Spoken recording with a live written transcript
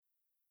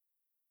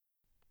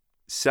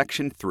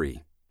Section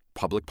 3.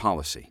 Public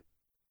Policy.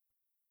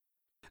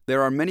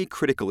 There are many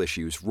critical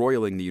issues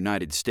roiling the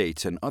United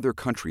States and other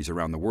countries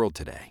around the world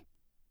today.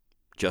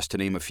 Just to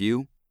name a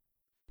few: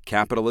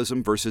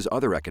 capitalism versus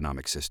other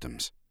economic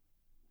systems,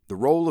 the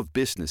role of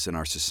business in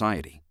our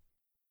society,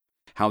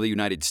 how the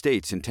United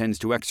States intends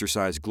to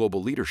exercise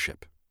global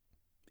leadership,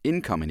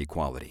 income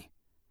inequality,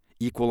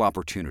 equal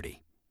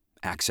opportunity,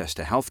 access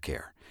to health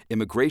care,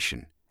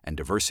 immigration, and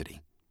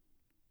diversity.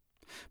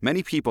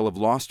 Many people have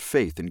lost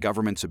faith in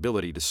government's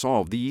ability to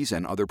solve these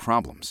and other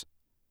problems.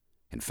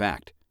 In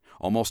fact,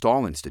 almost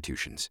all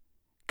institutions,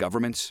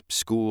 governments,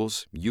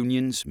 schools,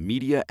 unions,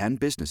 media, and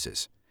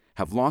businesses,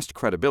 have lost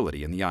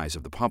credibility in the eyes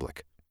of the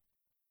public.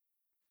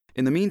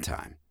 In the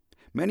meantime,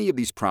 many of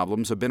these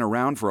problems have been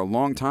around for a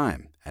long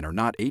time and are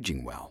not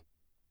aging well.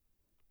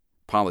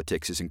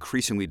 Politics is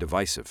increasingly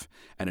divisive,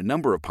 and a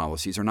number of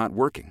policies are not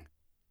working.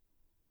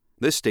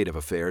 This state of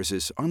affairs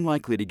is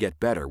unlikely to get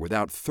better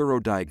without thorough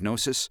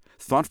diagnosis,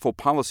 thoughtful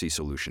policy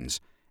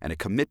solutions, and a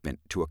commitment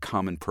to a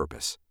common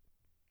purpose.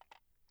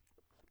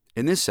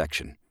 In this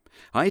section,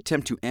 I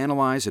attempt to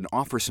analyze and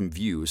offer some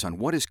views on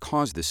what has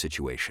caused this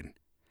situation,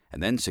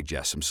 and then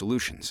suggest some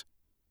solutions.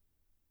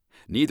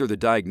 Neither the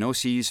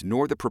diagnoses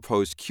nor the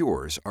proposed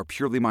cures are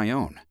purely my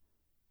own.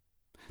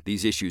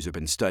 These issues have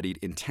been studied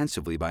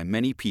intensively by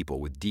many people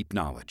with deep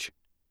knowledge.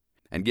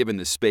 And given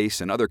the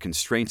space and other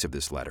constraints of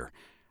this letter,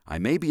 I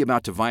may be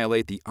about to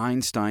violate the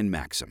Einstein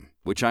maxim,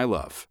 which I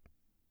love.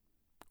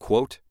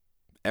 Quote,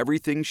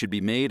 "Everything should be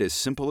made as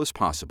simple as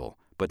possible,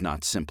 but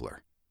not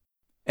simpler."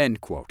 End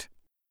quote.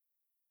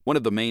 One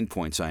of the main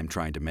points I am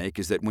trying to make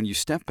is that when you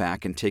step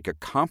back and take a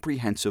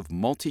comprehensive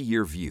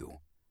multi-year view,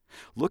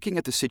 looking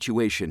at the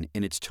situation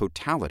in its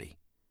totality,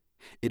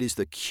 it is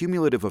the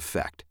cumulative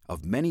effect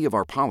of many of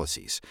our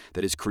policies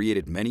that has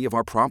created many of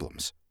our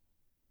problems.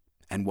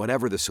 And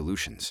whatever the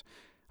solutions,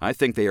 I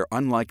think they are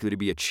unlikely to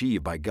be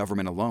achieved by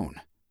government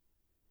alone.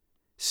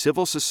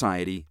 Civil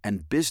society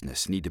and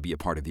business need to be a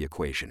part of the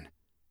equation.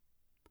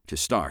 To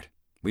start,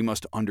 we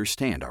must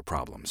understand our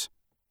problems.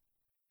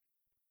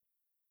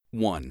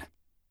 1.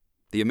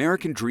 The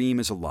American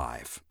dream is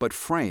alive, but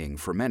fraying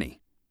for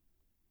many.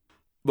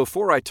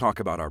 Before I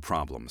talk about our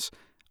problems,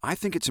 I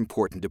think it's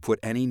important to put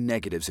any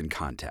negatives in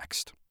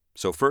context.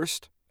 So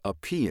first, a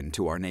paean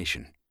to our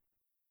nation.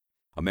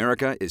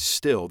 America is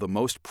still the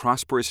most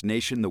prosperous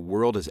nation the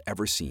world has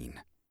ever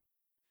seen.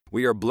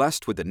 We are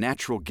blessed with the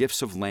natural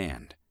gifts of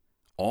land,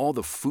 all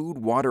the food,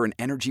 water, and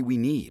energy we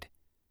need,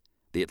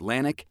 the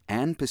Atlantic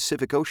and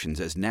Pacific Oceans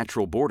as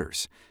natural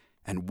borders,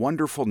 and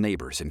wonderful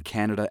neighbors in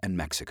Canada and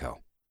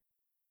Mexico.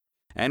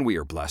 And we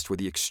are blessed with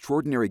the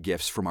extraordinary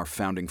gifts from our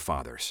founding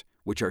fathers,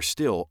 which are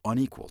still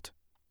unequaled: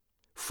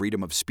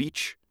 freedom of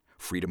speech,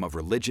 freedom of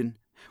religion,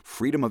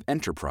 freedom of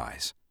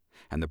enterprise,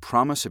 and the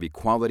promise of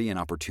equality and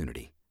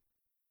opportunity.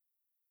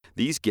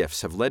 These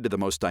gifts have led to the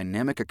most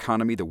dynamic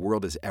economy the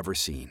world has ever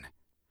seen,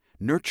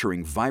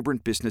 nurturing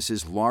vibrant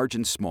businesses large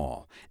and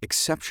small,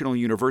 exceptional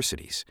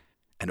universities,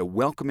 and a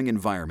welcoming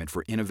environment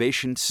for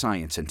innovation,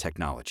 science, and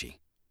technology.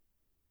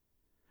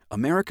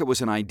 America was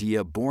an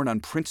idea born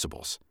on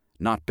principles,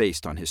 not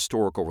based on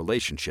historical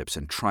relationships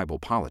and tribal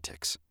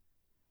politics.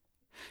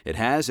 It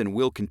has and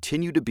will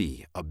continue to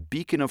be a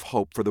beacon of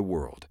hope for the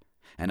world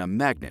and a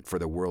magnet for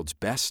the world's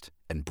best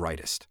and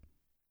brightest.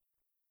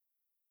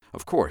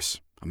 Of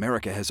course,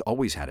 America has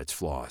always had its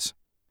flaws.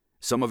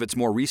 Some of its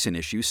more recent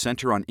issues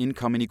center on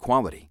income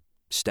inequality,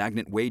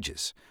 stagnant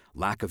wages,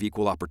 lack of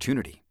equal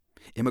opportunity,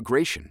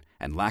 immigration,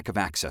 and lack of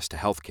access to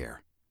health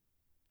care.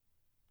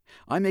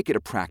 I make it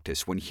a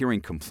practice when hearing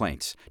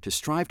complaints to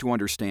strive to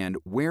understand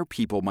where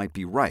people might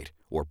be right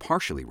or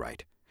partially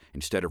right,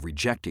 instead of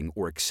rejecting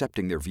or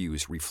accepting their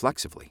views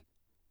reflexively.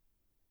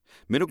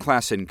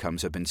 Middle-class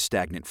incomes have been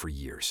stagnant for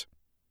years.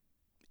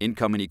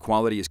 Income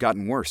inequality has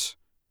gotten worse.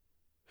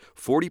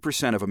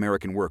 40% of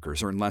American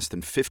workers earn less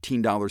than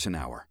 $15 an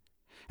hour,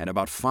 and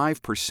about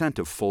 5%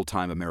 of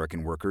full-time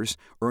American workers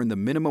earn the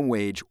minimum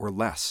wage or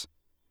less,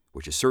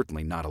 which is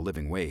certainly not a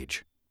living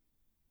wage.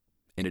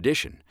 In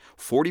addition,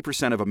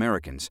 40% of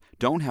Americans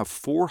don't have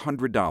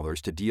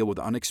 $400 to deal with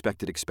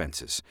unexpected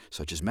expenses,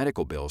 such as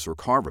medical bills or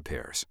car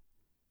repairs.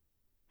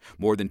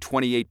 More than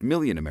 28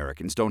 million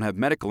Americans don't have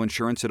medical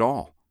insurance at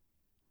all.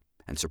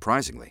 And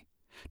surprisingly,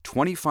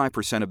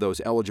 25% of those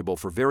eligible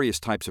for various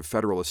types of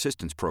federal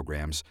assistance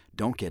programs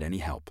don't get any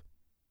help.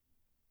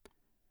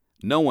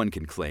 No one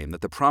can claim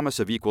that the promise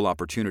of equal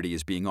opportunity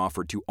is being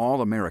offered to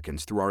all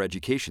Americans through our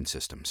education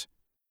systems.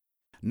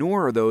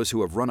 Nor are those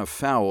who have run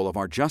afoul of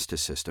our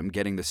justice system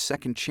getting the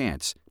second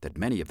chance that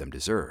many of them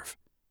deserve.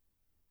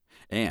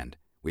 And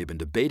we have been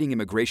debating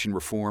immigration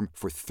reform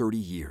for 30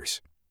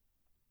 years.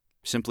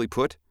 Simply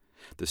put,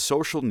 the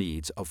social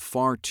needs of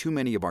far too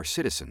many of our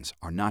citizens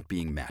are not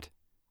being met.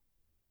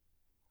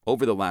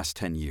 Over the last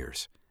 10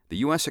 years, the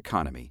U.S.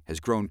 economy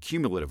has grown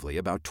cumulatively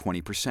about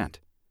 20%.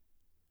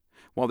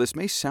 While this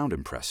may sound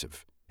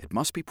impressive, it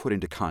must be put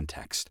into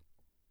context.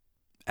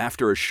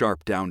 After a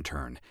sharp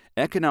downturn,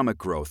 economic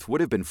growth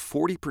would have been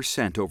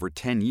 40% over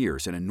 10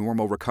 years in a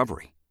normal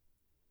recovery.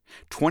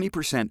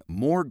 20%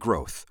 more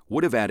growth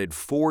would have added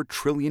 $4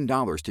 trillion to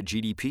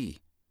GDP,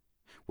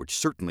 which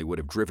certainly would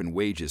have driven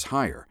wages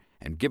higher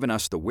and given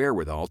us the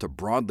wherewithal to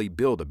broadly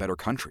build a better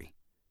country.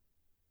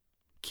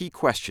 Key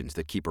questions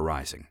that keep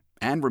arising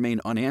and remain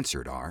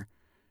unanswered are: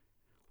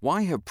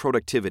 why have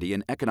productivity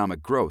and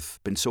economic growth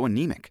been so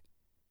anemic?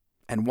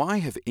 And why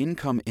have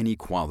income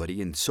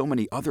inequality and so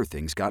many other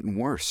things gotten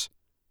worse?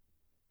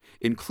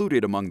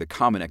 Included among the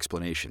common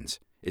explanations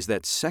is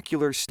that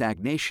secular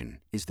stagnation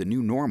is the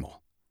new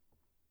normal.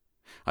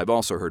 I've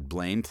also heard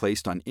blame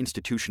placed on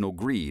institutional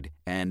greed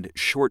and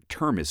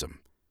short-termism,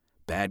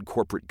 bad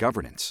corporate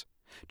governance,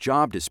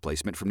 job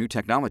displacement from new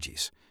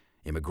technologies,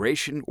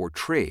 immigration or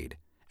trade,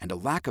 and a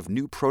lack of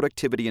new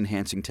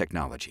productivity-enhancing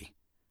technology.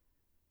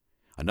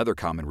 Another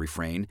common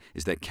refrain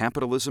is that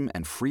capitalism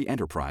and free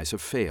enterprise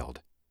have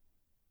failed.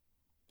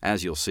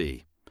 As you'll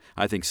see,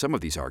 I think some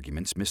of these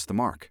arguments miss the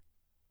mark.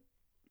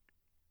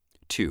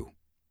 2.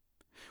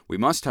 We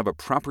must have a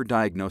proper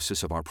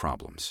diagnosis of our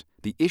problems.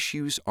 The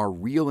issues are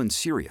real and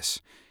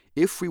serious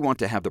if we want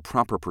to have the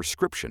proper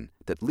prescription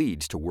that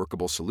leads to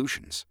workable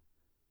solutions.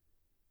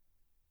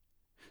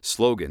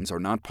 Slogans are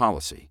not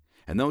policy,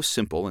 and though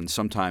simple and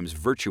sometimes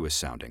virtuous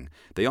sounding,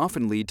 they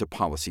often lead to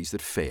policies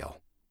that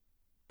fail.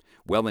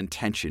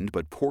 Well-intentioned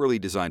but poorly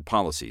designed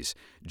policies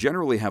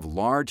generally have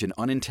large and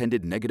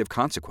unintended negative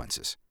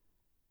consequences.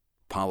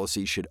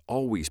 Policy should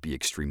always be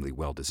extremely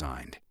well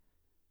designed.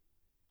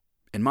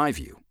 In my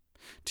view,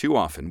 too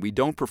often we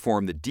don't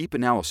perform the deep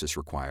analysis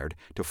required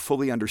to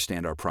fully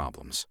understand our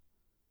problems.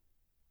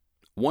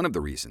 One of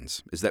the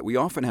reasons is that we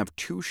often have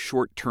too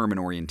short-term an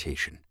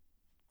orientation.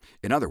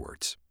 In other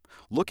words,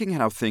 looking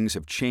at how things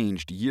have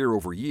changed year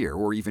over year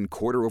or even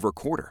quarter over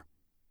quarter.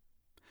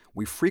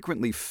 We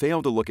frequently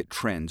fail to look at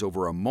trends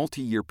over a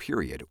multi-year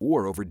period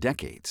or over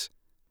decades.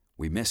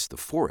 We miss the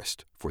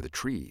forest for the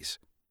trees.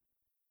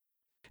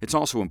 It's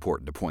also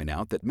important to point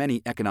out that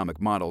many economic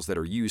models that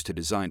are used to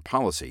design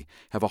policy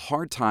have a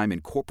hard time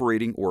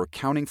incorporating or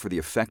accounting for the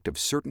effect of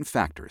certain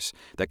factors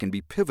that can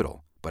be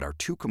pivotal but are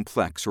too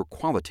complex or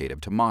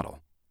qualitative to model.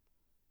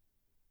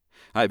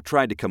 I have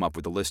tried to come up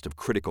with a list of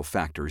critical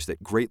factors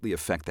that greatly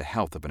affect the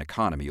health of an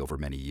economy over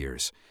many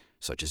years,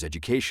 such as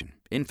education,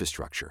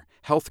 infrastructure,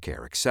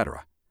 healthcare,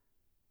 etc.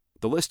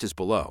 The list is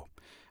below,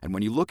 and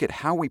when you look at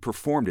how we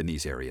performed in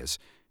these areas,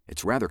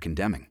 it's rather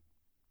condemning.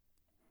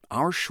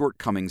 Our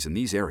shortcomings in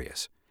these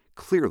areas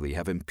clearly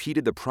have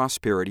impeded the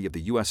prosperity of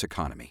the U.S.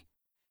 economy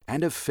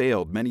and have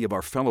failed many of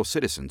our fellow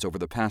citizens over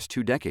the past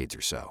 2 decades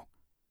or so.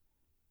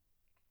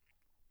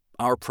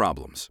 Our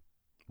problems.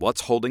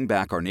 What's holding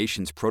back our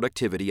nation's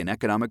productivity and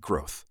economic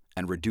growth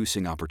and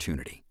reducing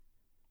opportunity?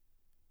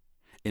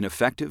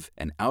 Ineffective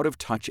and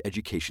out-of-touch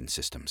education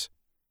systems.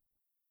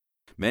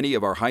 Many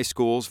of our high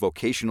schools,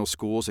 vocational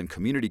schools, and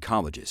community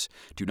colleges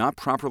do not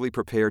properly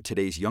prepare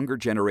today's younger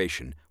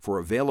generation for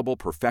available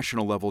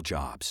professional-level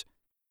jobs,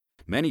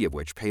 many of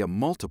which pay a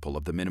multiple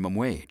of the minimum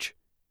wage.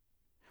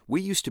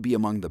 We used to be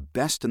among the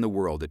best in the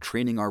world at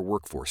training our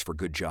workforce for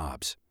good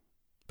jobs,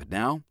 but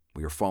now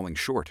we are falling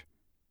short.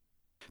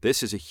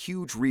 This is a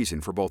huge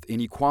reason for both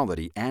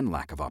inequality and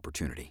lack of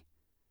opportunity.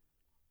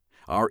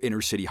 Our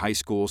inner-city high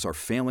schools are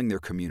failing their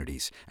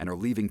communities and are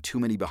leaving too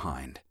many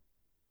behind.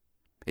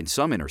 In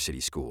some inner-city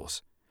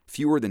schools,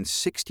 fewer than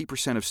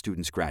 60% of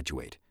students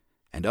graduate,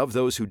 and of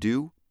those who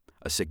do,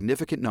 a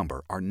significant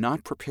number are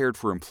not prepared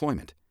for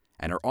employment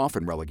and are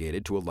often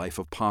relegated to a life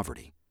of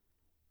poverty.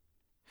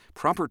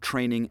 Proper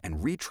training and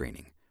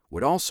retraining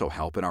would also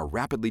help in our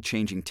rapidly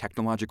changing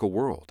technological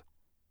world.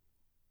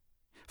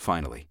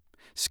 Finally,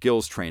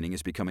 skills training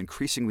has become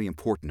increasingly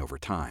important over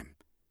time,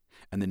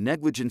 and the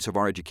negligence of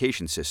our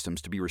education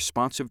systems to be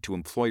responsive to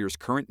employers'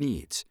 current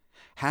needs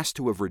has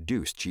to have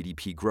reduced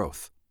GDP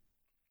growth.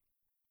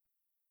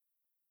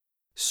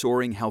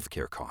 Soaring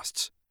healthcare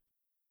costs.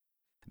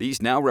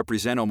 These now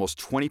represent almost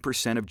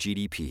 20% of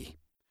GDP,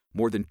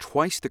 more than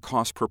twice the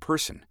cost per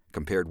person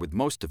compared with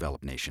most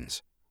developed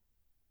nations.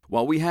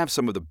 While we have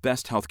some of the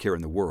best healthcare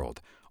in the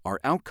world, our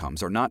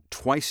outcomes are not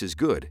twice as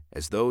good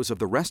as those of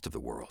the rest of the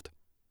world.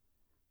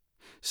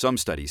 Some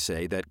studies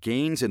say that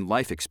gains in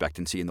life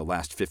expectancy in the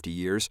last 50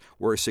 years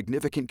were a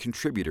significant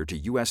contributor to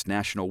U.S.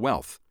 national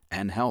wealth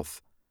and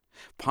health,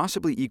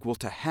 possibly equal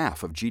to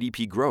half of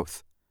GDP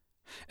growth,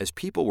 as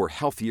people were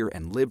healthier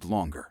and lived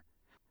longer,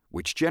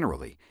 which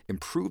generally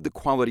improved the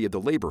quality of the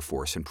labor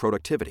force and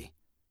productivity.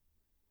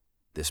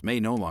 This may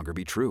no longer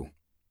be true.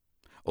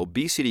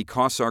 Obesity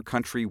costs our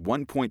country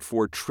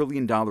 $1.4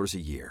 trillion a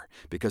year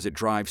because it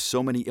drives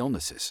so many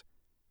illnesses.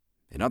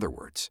 In other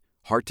words,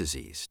 heart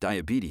disease,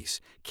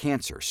 diabetes,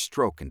 cancer,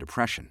 stroke, and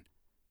depression.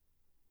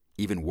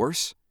 Even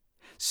worse,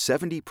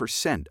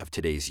 70% of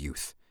today's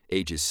youth,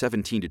 ages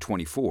 17 to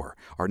 24,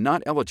 are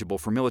not eligible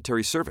for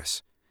military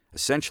service,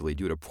 essentially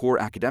due to poor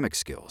academic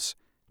skills,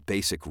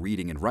 basic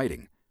reading and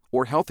writing,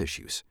 or health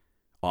issues,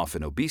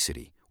 often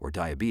obesity or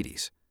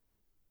diabetes.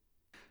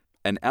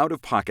 And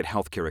out-of-pocket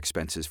healthcare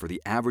expenses for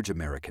the average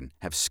American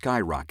have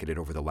skyrocketed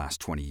over the last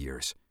 20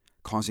 years,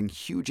 causing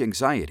huge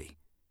anxiety,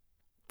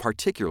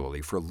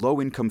 particularly for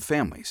low-income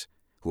families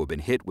who have been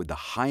hit with the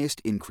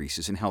highest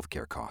increases in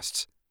healthcare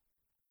costs.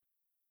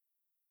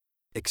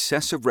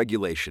 Excessive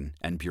regulation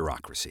and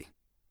bureaucracy.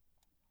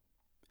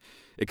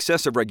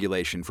 Excessive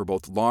regulation for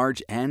both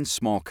large and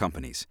small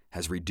companies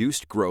has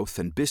reduced growth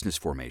and business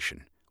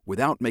formation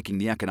without making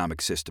the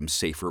economic system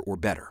safer or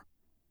better.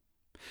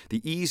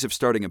 The ease of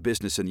starting a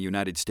business in the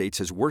United States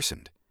has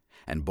worsened,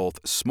 and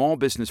both small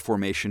business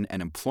formation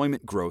and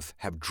employment growth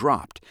have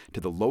dropped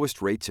to the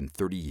lowest rates in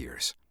 30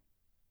 years.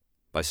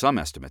 By some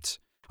estimates,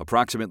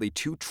 approximately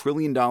 $2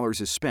 trillion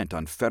is spent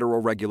on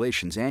federal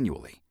regulations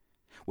annually,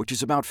 which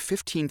is about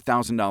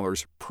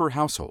 $15,000 per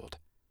household.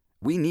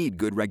 We need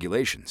good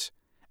regulations,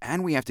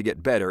 and we have to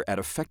get better at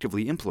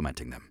effectively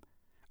implementing them,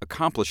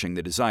 accomplishing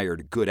the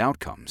desired good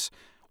outcomes,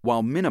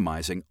 while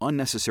minimizing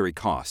unnecessary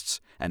costs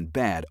and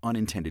bad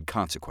unintended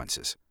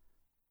consequences.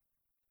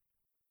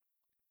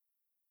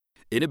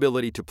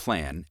 Inability to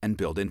plan and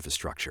build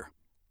infrastructure.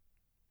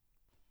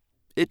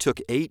 It took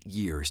 8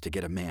 years to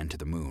get a man to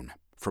the moon,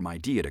 from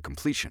idea to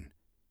completion,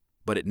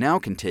 but it now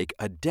can take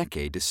a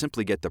decade to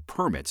simply get the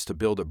permits to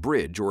build a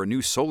bridge or a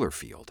new solar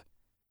field.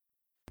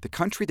 The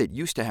country that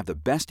used to have the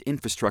best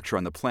infrastructure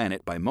on the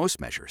planet by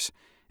most measures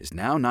is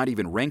now not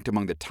even ranked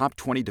among the top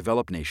 20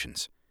 developed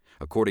nations,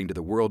 according to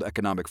the World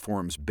Economic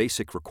Forum's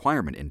Basic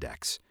Requirement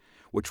Index,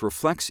 which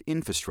reflects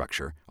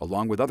infrastructure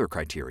along with other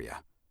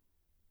criteria.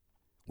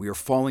 We are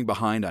falling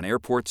behind on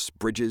airports,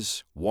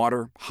 bridges,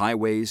 water,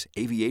 highways,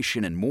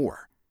 aviation, and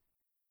more.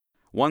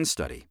 One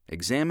study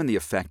examined the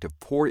effect of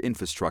poor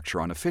infrastructure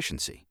on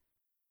efficiency.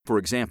 For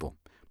example,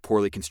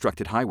 poorly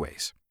constructed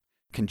highways,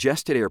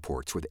 congested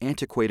airports with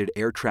antiquated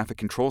air traffic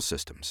control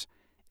systems,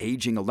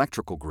 aging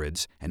electrical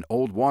grids, and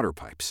old water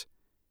pipes,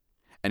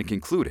 and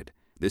concluded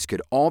this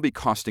could all be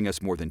costing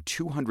us more than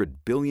 $200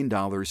 billion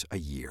a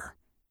year.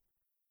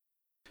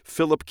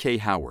 Philip K.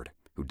 Howard,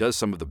 who does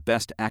some of the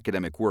best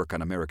academic work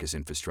on America's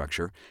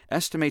infrastructure,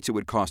 estimates it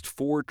would cost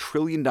 $4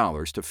 trillion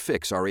to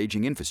fix our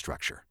aging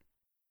infrastructure.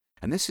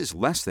 And this is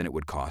less than it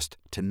would cost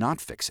to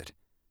not fix it.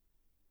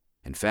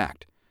 In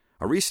fact,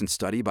 a recent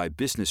study by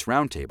Business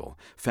Roundtable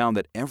found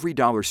that every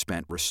dollar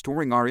spent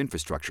restoring our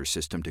infrastructure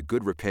system to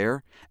good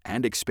repair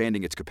and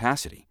expanding its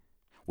capacity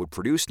would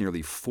produce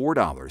nearly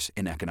 $4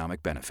 in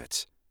economic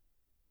benefits.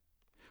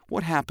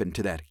 What happened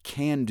to that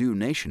can-do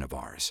nation of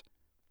ours?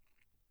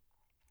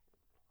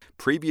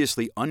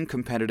 Previously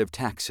uncompetitive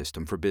tax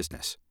system for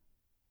business.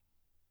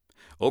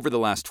 Over the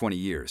last 20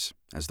 years,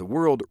 as the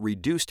world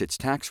reduced its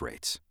tax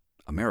rates,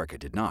 America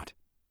did not.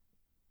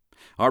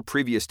 Our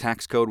previous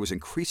tax code was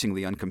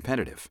increasingly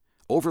uncompetitive,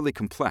 overly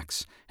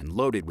complex, and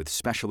loaded with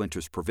special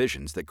interest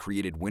provisions that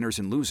created winners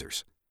and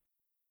losers.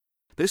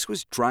 This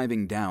was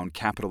driving down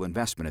capital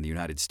investment in the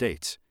United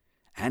States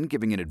and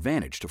giving an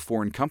advantage to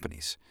foreign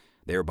companies,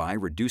 thereby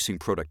reducing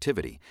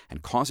productivity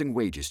and causing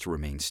wages to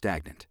remain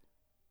stagnant.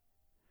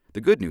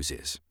 The good news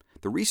is,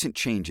 the recent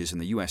changes in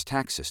the U.S.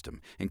 tax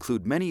system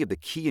include many of the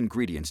key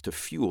ingredients to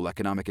fuel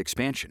economic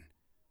expansion.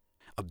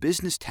 A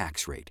business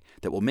tax rate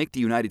that will make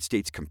the United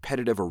States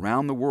competitive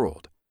around the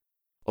world,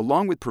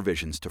 along with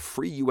provisions to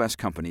free U.S.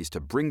 companies to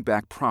bring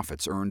back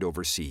profits earned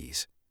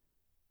overseas.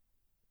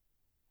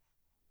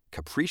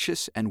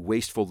 Capricious and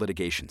wasteful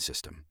litigation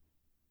system.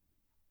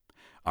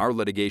 Our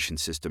litigation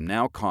system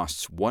now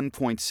costs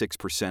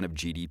 1.6% of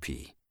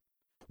GDP,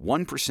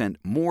 1%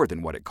 more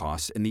than what it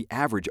costs in the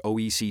average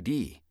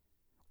OECD,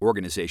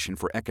 Organization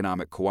for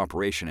Economic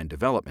Cooperation and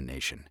Development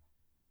nation.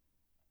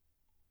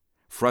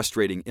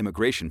 Frustrating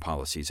immigration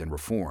policies and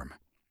reform.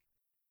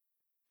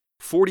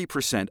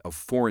 40% of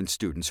foreign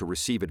students who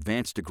receive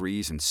advanced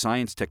degrees in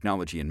science,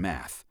 technology, and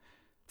math,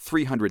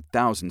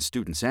 300,000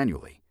 students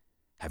annually,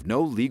 have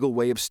no legal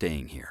way of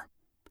staying here,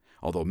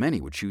 although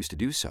many would choose to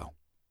do so.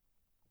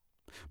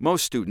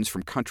 Most students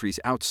from countries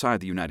outside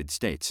the United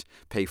States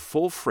pay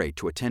full freight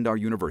to attend our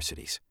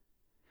universities,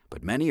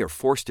 but many are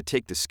forced to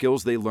take the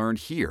skills they learned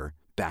here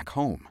back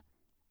home.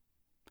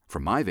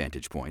 From my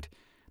vantage point,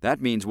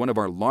 that means one of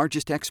our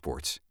largest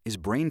exports is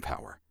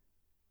brainpower.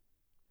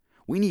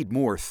 We need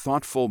more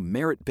thoughtful,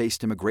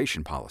 merit-based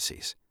immigration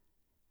policies.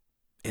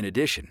 In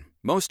addition,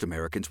 most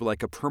Americans would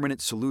like a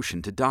permanent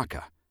solution to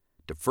DACA,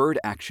 Deferred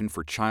Action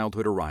for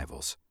Childhood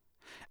Arrivals,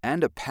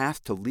 and a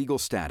path to legal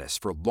status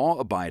for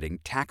law-abiding,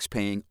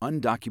 tax-paying,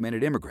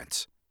 undocumented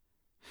immigrants.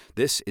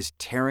 This is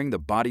tearing the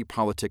body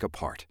politic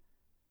apart.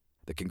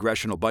 The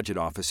Congressional Budget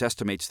Office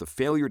estimates the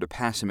failure to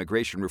pass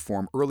immigration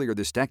reform earlier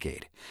this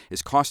decade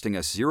is costing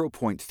us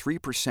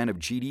 0.3% of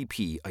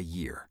GDP a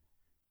year.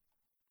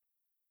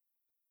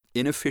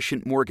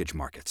 Inefficient mortgage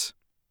markets.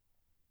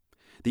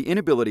 The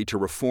inability to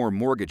reform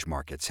mortgage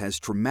markets has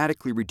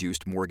dramatically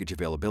reduced mortgage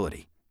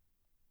availability.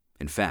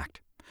 In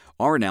fact,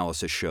 our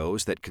analysis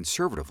shows that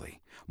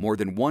conservatively, more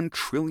than $1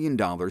 trillion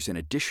in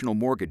additional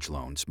mortgage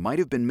loans might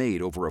have been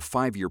made over a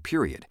 5-year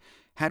period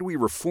had we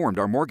reformed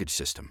our mortgage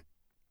system.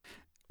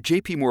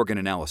 J.P. Morgan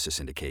analysis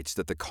indicates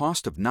that the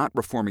cost of not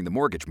reforming the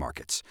mortgage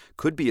markets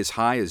could be as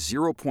high as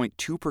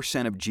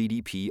 0.2% of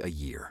GDP a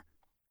year.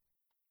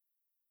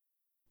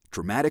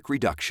 Dramatic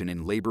reduction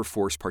in labor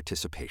force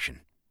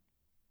participation.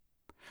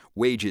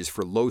 Wages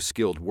for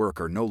low-skilled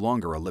work are no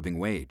longer a living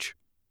wage.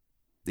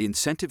 The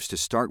incentives to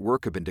start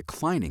work have been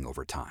declining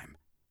over time.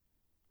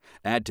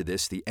 Add to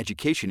this the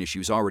education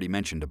issues already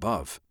mentioned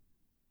above.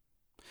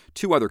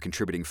 Two other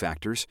contributing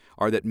factors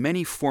are that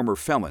many former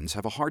felons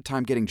have a hard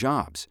time getting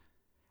jobs,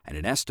 and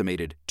an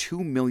estimated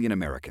 2 million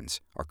Americans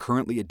are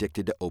currently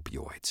addicted to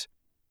opioids.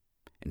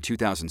 In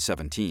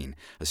 2017,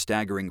 a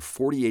staggering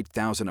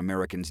 48,000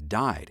 Americans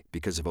died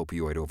because of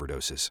opioid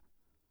overdoses.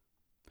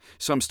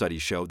 Some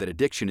studies show that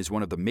addiction is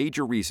one of the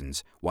major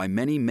reasons why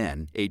many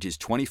men ages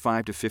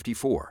 25 to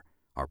 54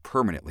 are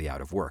permanently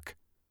out of work.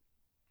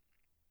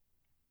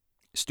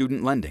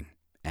 Student lending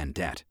and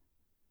debt.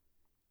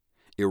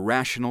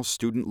 Irrational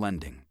student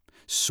lending,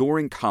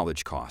 soaring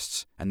college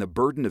costs, and the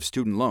burden of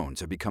student loans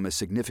have become a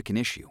significant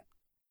issue.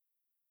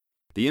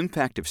 The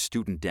impact of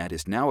student debt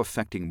is now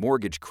affecting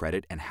mortgage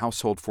credit and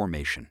household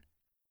formation.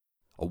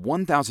 A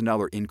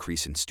 $1,000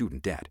 increase in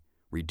student debt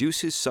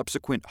reduces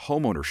subsequent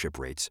homeownership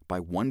rates by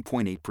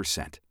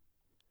 1.8%.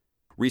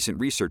 Recent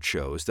research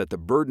shows that the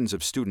burdens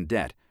of student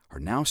debt are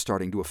now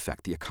starting to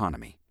affect the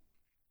economy.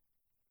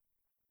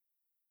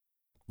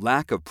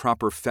 Lack of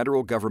proper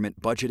federal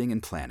government budgeting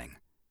and planning.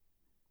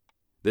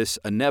 This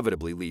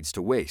inevitably leads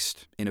to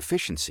waste,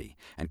 inefficiency,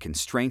 and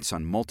constraints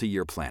on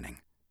multi-year planning.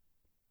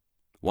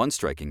 One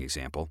striking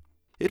example,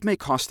 it may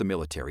cost the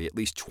military at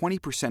least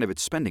 20% of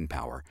its spending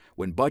power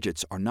when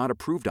budgets are not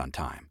approved on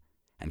time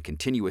and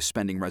continuous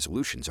spending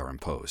resolutions are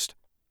imposed.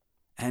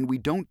 And we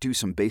don't do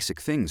some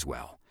basic things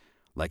well,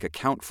 like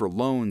account for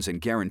loans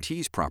and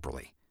guarantees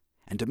properly,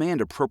 and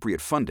demand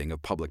appropriate funding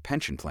of public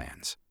pension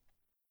plans.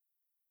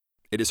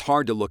 It is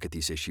hard to look at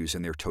these issues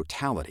in their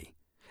totality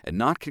and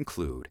not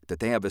conclude that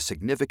they have a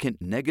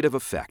significant negative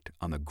effect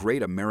on the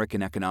great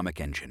American economic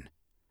engine.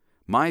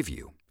 My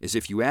view is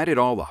if you add it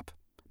all up,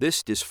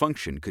 this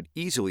dysfunction could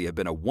easily have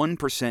been a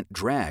 1%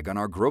 drag on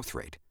our growth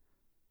rate.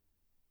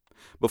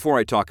 Before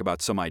I talk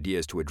about some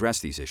ideas to address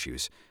these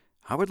issues,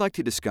 I would like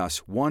to discuss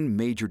one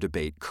major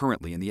debate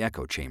currently in the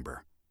echo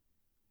chamber.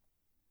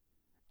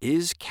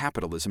 Is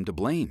capitalism to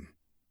blame?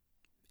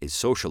 Is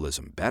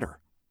socialism better?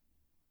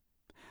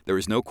 There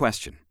is no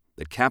question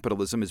that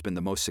capitalism has been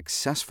the most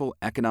successful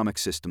economic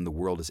system the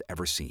world has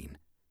ever seen.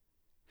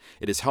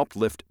 It has helped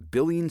lift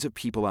billions of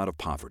people out of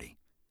poverty,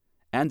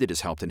 and it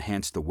has helped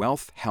enhance the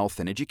wealth, health,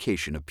 and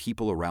education of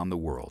people around the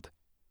world.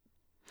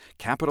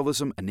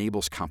 Capitalism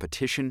enables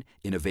competition,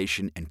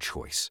 innovation, and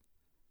choice.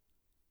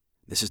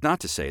 This is not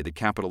to say that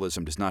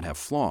capitalism does not have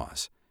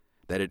flaws,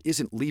 that it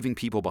isn't leaving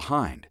people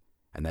behind,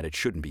 and that it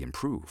shouldn't be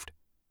improved.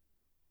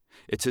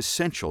 It's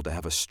essential to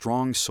have a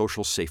strong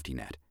social safety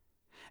net,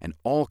 and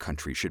all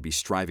countries should be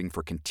striving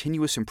for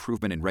continuous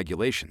improvement in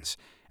regulations,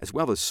 as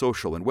well as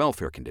social and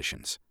welfare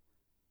conditions.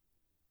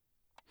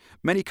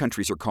 Many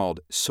countries are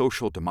called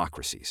social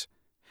democracies,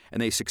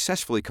 and they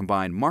successfully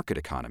combine market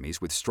economies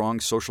with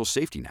strong social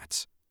safety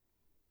nets.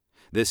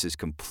 This is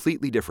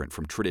completely different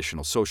from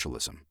traditional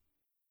socialism.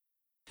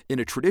 In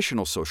a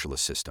traditional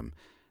socialist system,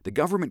 the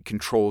government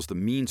controls the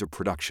means of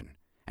production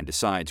and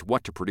decides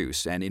what to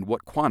produce and in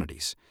what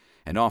quantities,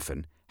 and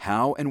often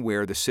how and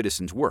where the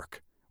citizens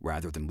work,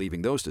 rather than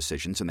leaving those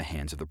decisions in the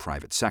hands of the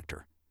private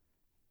sector.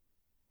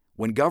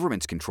 When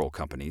governments control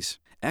companies,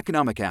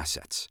 economic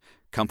assets,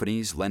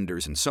 companies,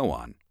 lenders, and so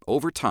on,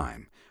 over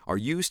time, are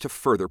used to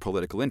further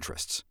political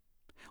interests,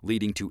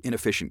 leading to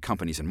inefficient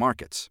companies and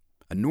markets,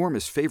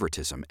 enormous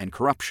favoritism, and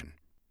corruption.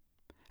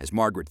 As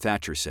Margaret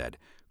Thatcher said,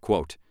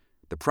 quote,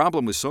 "The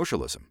problem with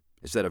socialism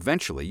is that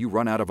eventually you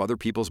run out of other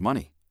people's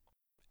money."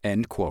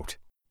 End quote.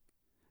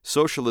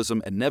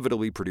 Socialism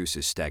inevitably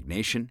produces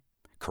stagnation,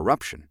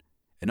 corruption,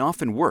 and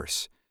often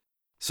worse,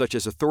 such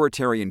as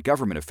authoritarian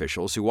government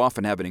officials who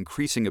often have an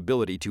increasing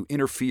ability to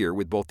interfere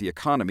with both the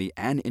economy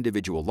and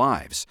individual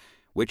lives,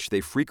 which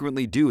they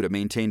frequently do to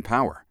maintain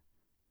power.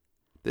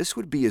 This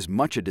would be as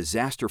much a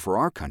disaster for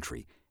our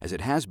country as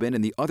it has been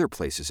in the other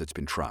places it's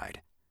been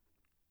tried.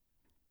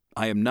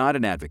 I am not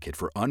an advocate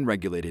for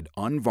unregulated,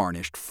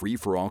 unvarnished,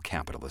 free-for-all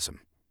capitalism.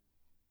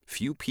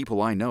 Few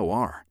people I know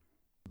are.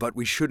 But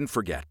we shouldn't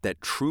forget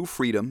that true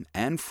freedom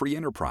and free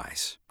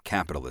enterprise,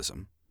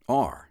 capitalism,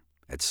 are,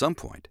 at some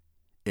point,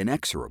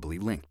 inexorably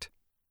linked.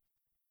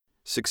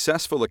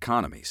 Successful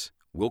economies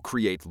will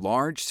create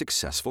large,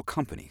 successful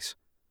companies.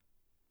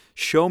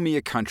 Show me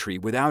a country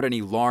without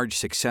any large,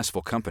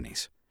 successful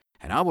companies,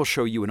 and I will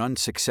show you an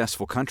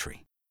unsuccessful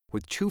country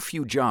with too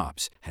few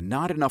jobs and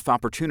not enough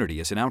opportunity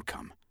as an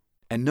outcome.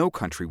 And no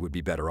country would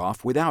be better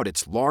off without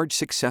its large,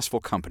 successful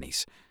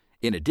companies,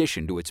 in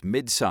addition to its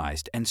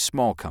mid-sized and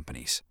small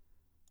companies.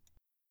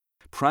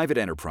 Private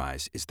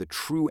enterprise is the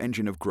true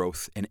engine of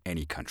growth in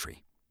any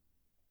country.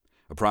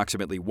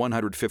 Approximately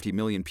 150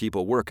 million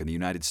people work in the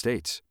United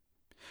States.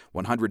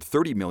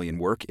 130 million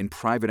work in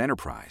private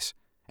enterprise,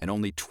 and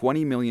only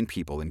 20 million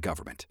people in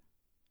government.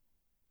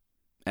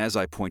 As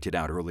I pointed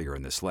out earlier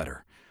in this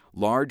letter,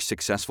 large,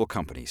 successful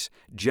companies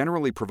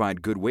generally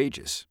provide good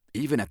wages,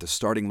 even at the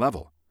starting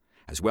level,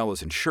 as well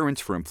as insurance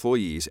for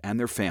employees and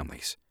their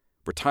families,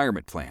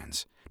 retirement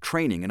plans,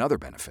 training, and other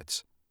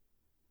benefits.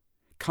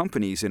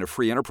 Companies in a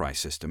free enterprise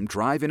system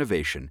drive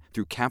innovation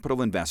through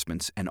capital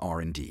investments and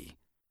R&D.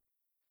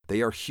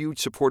 They are huge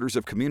supporters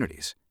of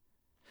communities,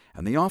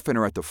 and they often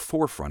are at the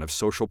forefront of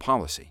social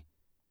policy.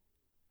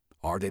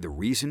 Are they the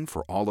reason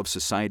for all of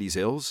society's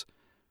ills?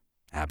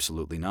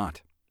 Absolutely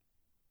not.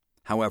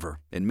 However,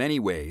 in many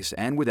ways,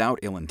 and without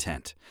ill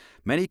intent,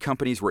 many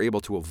companies were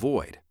able to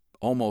avoid,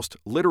 almost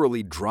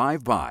literally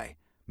drive by,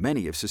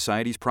 many of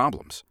society's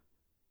problems.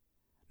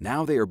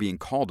 Now they are being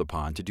called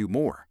upon to do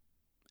more,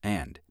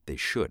 and they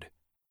should.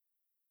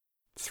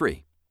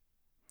 3.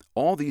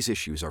 All these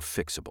issues are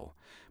fixable,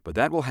 but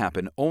that will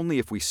happen only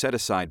if we set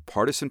aside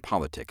partisan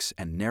politics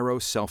and narrow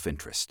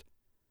self-interest.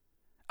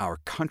 Our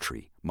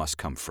country must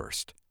come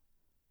first.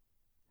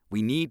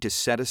 We need to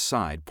set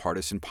aside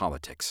partisan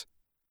politics.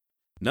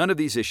 None of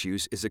these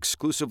issues is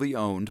exclusively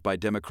owned by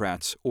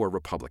Democrats or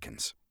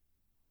Republicans.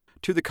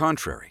 To the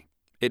contrary,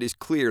 it is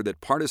clear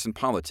that partisan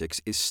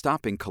politics is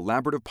stopping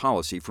collaborative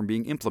policy from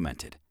being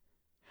implemented,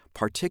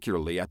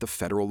 particularly at the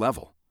federal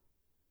level.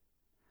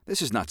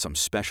 This is not some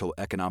special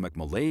economic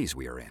malaise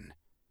we are in.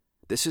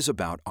 This is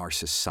about our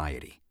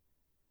society.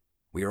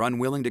 We are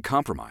unwilling to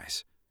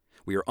compromise.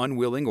 We are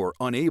unwilling or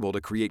unable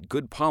to create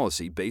good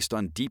policy based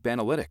on deep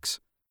analytics.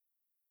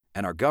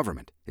 And our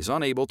government is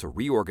unable to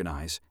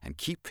reorganize and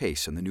keep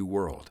pace in the new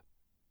world.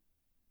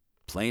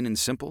 Plain and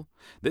simple,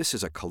 this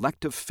is a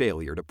collective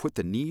failure to put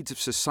the needs of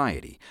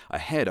society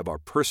ahead of our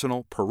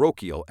personal,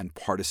 parochial, and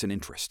partisan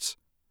interests.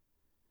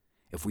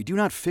 If we do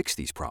not fix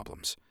these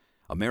problems,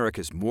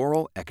 America's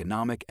moral,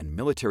 economic, and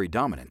military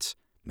dominance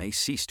may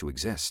cease to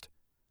exist.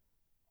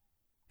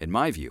 In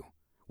my view,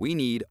 we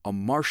need a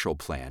Marshall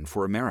Plan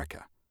for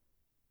America.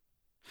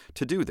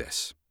 To do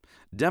this,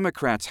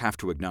 Democrats have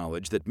to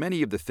acknowledge that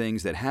many of the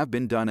things that have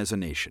been done as a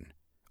nation,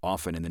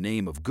 often in the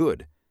name of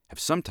good, have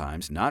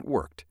sometimes not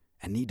worked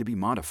and need to be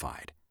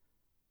modified.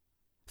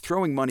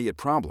 Throwing money at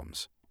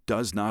problems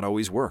does not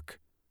always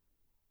work.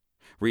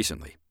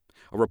 Recently,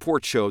 a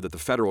report showed that the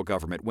federal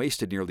government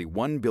wasted nearly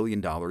 $1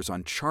 billion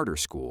on charter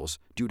schools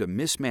due to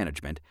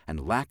mismanagement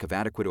and lack of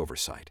adequate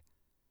oversight.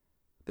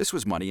 This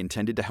was money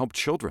intended to help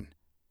children.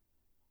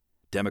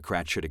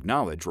 Democrats should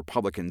acknowledge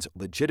Republicans'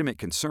 legitimate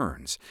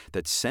concerns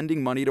that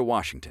sending money to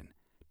Washington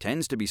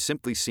tends to be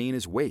simply seen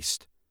as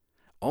waste,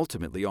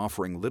 ultimately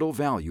offering little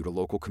value to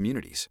local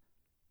communities.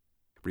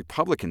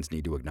 Republicans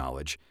need to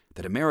acknowledge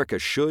that America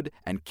should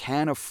and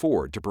can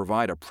afford to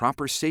provide a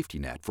proper safety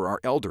net for our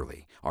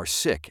elderly, our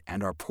sick,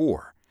 and our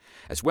poor,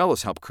 as well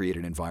as help create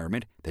an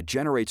environment that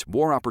generates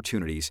more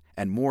opportunities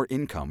and more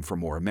income for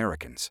more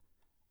Americans.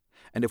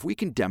 And if we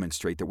can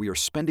demonstrate that we are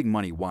spending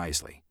money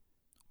wisely,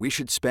 we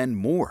should spend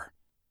more.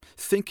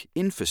 Think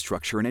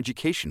infrastructure and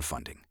education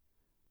funding.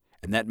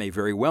 And that may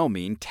very well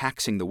mean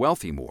taxing the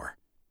wealthy more.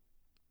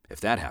 If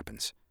that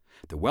happens,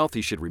 the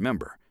wealthy should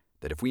remember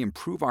that if we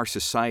improve our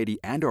society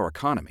and our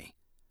economy,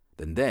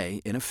 then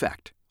they, in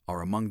effect,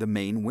 are among the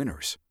main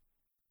winners.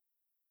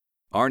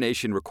 Our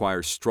nation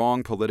requires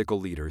strong political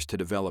leaders to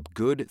develop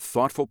good,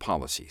 thoughtful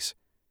policies,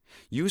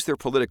 use their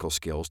political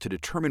skills to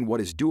determine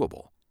what is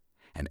doable,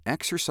 and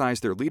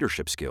exercise their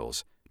leadership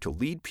skills to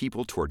lead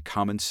people toward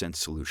common-sense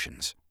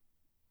solutions.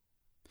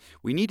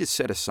 We need to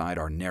set aside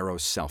our narrow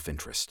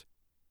self-interest.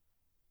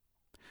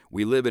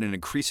 We live in an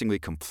increasingly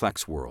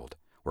complex world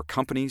where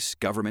companies,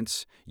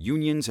 governments,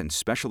 unions, and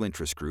special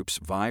interest groups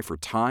vie for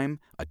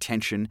time,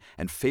 attention,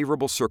 and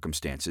favorable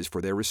circumstances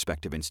for their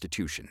respective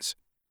institutions.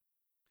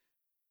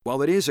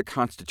 While it is a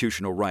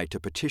constitutional right to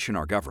petition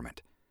our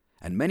government,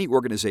 and many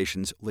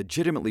organizations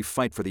legitimately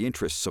fight for the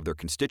interests of their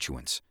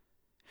constituents,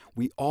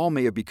 we all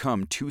may have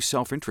become too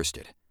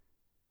self-interested.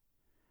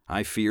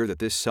 I fear that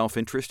this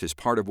self-interest is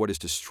part of what is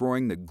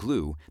destroying the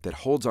glue that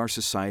holds our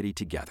society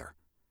together.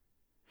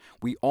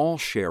 We all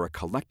share a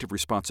collective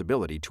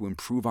responsibility to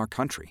improve our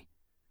country.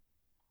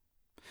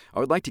 I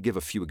would like to give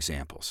a few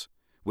examples,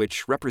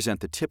 which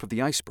represent the tip of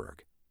the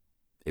iceberg.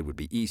 It would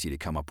be easy to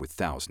come up with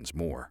thousands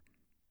more.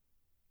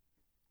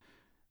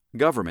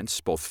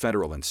 Governments, both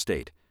federal and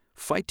state,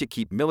 fight to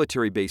keep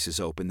military bases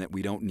open that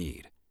we don't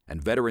need,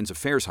 and Veterans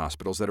Affairs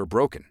hospitals that are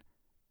broken,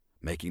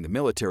 making the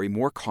military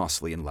more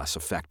costly and less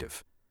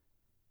effective.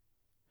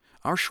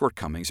 Our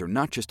shortcomings are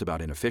not just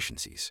about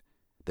inefficiencies.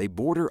 They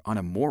border on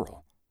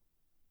immoral.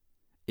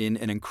 In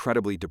an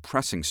incredibly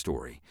depressing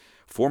story,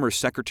 former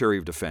Secretary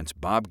of Defense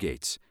Bob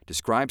Gates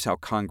describes how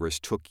Congress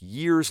took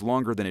years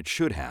longer than it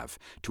should have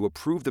to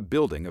approve the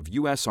building of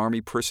U.S. Army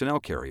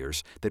personnel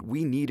carriers that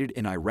we needed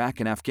in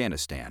Iraq and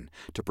Afghanistan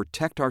to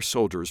protect our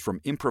soldiers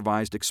from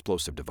improvised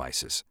explosive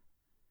devices.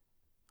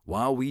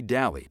 While we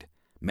dallied,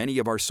 many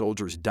of our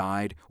soldiers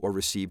died or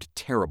received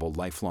terrible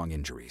lifelong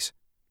injuries.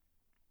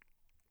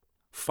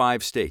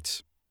 5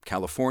 states,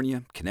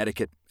 California,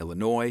 Connecticut,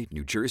 Illinois,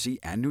 New Jersey,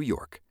 and New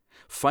York,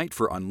 fight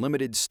for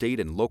unlimited state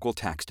and local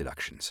tax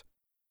deductions,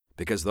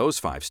 because those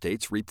 5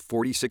 states reap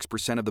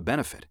 46% of the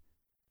benefit.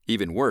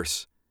 Even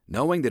worse,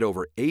 knowing that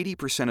over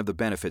 80% of the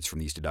benefits from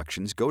these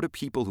deductions go to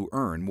people who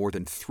earn more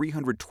than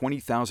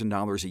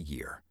 $320,000 a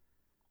year.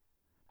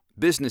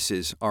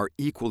 Businesses are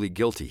equally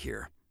guilty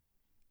here.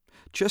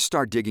 Just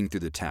start digging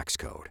through the tax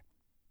code.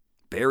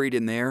 Buried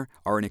in there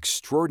are an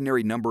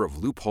extraordinary number of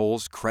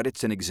loopholes,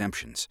 credits, and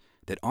exemptions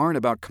that aren't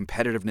about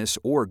competitiveness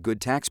or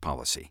good tax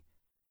policy.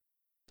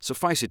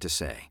 Suffice it to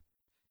say,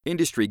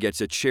 industry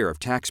gets its share of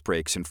tax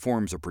breaks and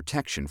forms of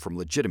protection from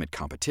legitimate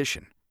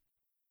competition.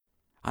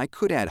 I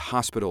could add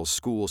hospitals,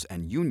 schools,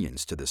 and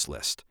unions to this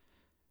list.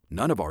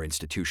 None of our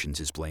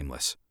institutions is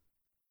blameless.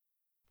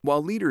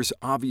 While leaders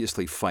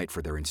obviously fight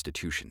for their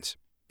institutions,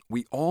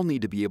 we all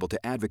need to be able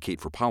to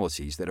advocate for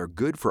policies that are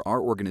good for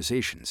our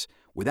organizations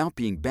without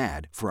being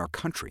bad for our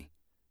country.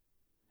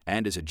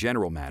 And as a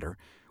general matter,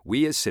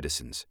 we as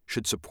citizens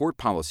should support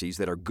policies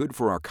that are good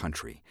for our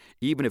country,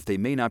 even if they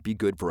may not be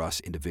good for us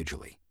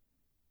individually.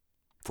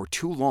 For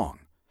too long,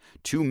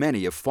 too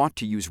many have fought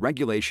to use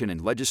regulation and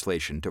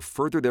legislation to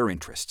further their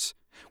interests,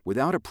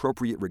 without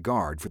appropriate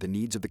regard for the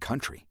needs of the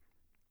country.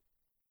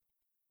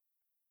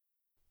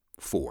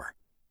 4.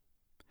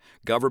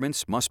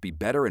 Governments must be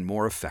better and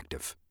more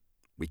effective.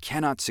 We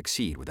cannot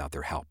succeed without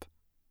their help.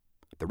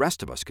 The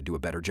rest of us could do a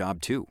better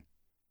job too.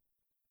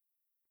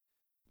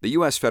 The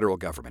U.S. federal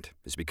government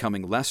is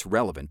becoming less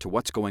relevant to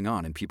what's going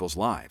on in people's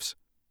lives.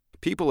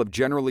 People have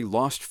generally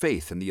lost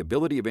faith in the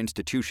ability of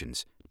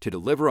institutions to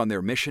deliver on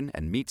their mission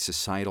and meet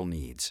societal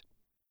needs.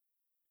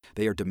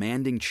 They are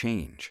demanding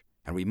change,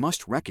 and we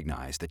must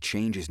recognize that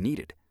change is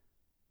needed.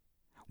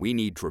 We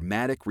need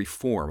dramatic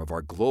reform of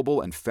our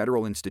global and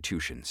federal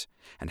institutions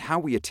and how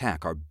we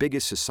attack our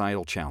biggest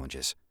societal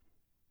challenges.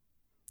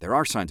 There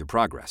are signs of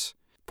progress,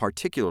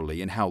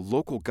 particularly in how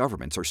local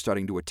governments are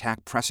starting to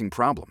attack pressing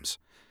problems,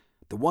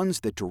 the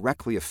ones that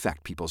directly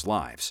affect people's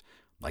lives,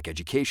 like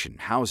education,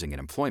 housing, and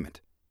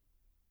employment.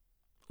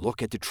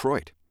 Look at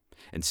Detroit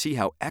and see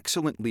how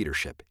excellent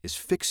leadership is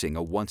fixing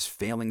a once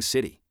failing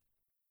city.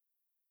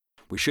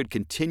 We should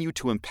continue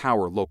to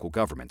empower local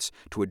governments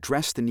to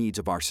address the needs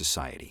of our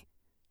society,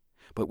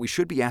 but we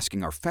should be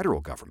asking our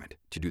federal government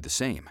to do the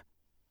same.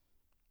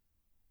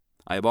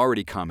 I have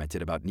already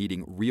commented about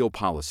needing real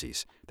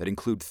policies that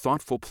include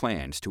thoughtful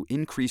plans to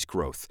increase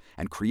growth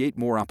and create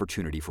more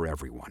opportunity for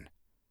everyone.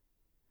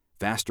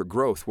 Faster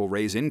growth will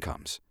raise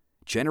incomes,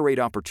 generate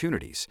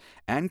opportunities,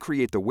 and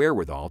create the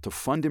wherewithal to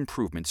fund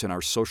improvements in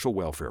our social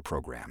welfare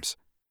programs.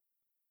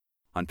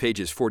 On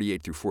pages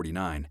 48 through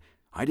 49,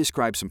 I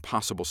describe some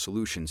possible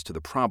solutions to the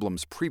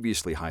problems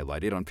previously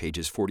highlighted on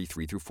pages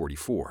 43 through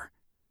 44.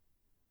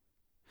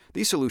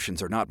 These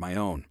solutions are not my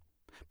own,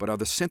 but are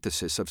the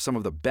synthesis of some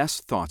of the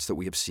best thoughts that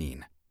we have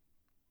seen.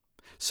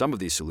 Some of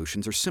these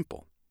solutions are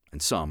simple,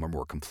 and some are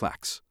more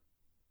complex.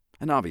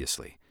 And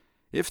obviously,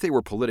 if they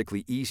were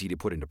politically easy to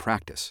put into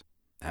practice,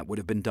 that would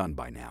have been done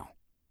by now.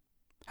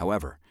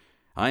 However,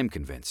 I am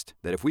convinced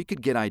that if we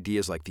could get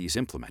ideas like these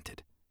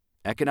implemented,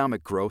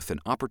 economic growth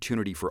and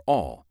opportunity for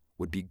all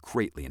would be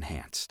greatly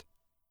enhanced.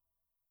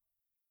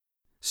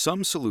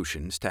 Some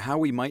solutions to how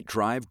we might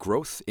drive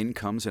growth,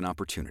 incomes, and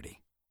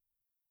opportunity.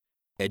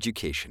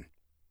 Education.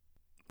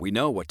 We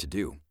know what to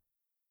do.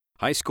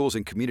 High schools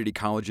and community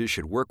colleges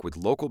should work with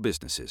local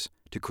businesses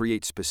to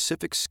create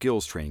specific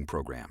skills training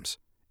programs,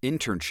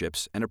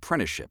 internships, and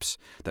apprenticeships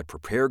that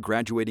prepare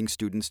graduating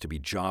students to be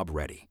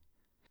job-ready,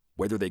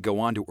 whether they go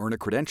on to earn a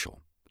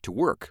credential, to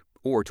work,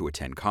 or to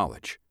attend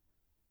college.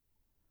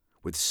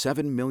 With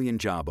 7 million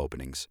job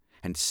openings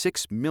and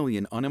 6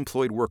 million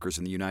unemployed workers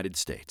in the United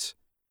States,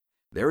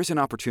 there is an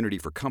opportunity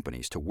for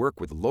companies to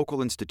work with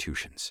local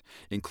institutions,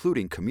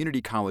 including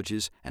community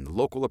colleges and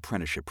local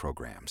apprenticeship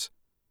programs.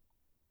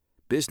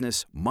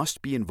 Business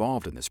must be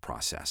involved in this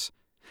process,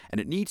 and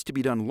it needs to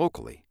be done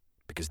locally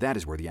because that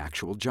is where the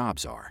actual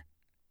jobs are.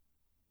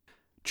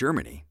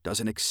 Germany does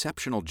an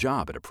exceptional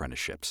job at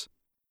apprenticeships.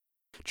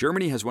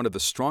 Germany has one of the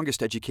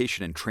strongest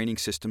education and training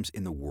systems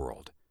in the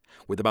world,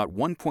 with about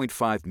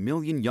 1.5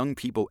 million young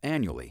people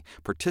annually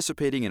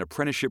participating in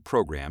apprenticeship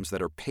programs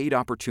that are paid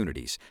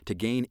opportunities to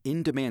gain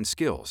in-demand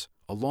skills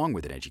along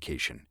with an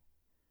education.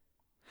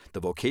 The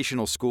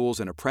vocational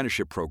schools and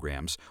apprenticeship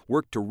programs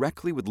work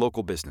directly with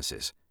local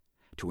businesses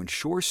to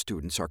ensure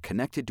students are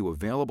connected to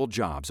available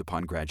jobs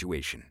upon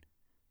graduation.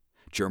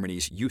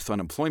 Germany's youth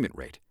unemployment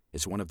rate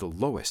is one of the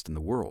lowest in the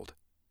world.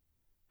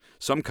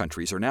 Some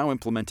countries are now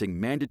implementing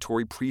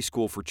mandatory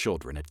preschool for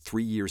children at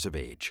 3 years of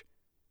age.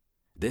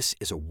 This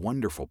is a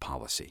wonderful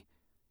policy.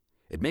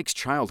 It makes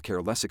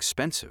childcare less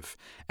expensive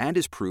and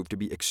is proved to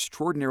be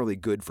extraordinarily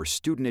good for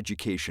student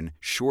education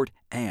short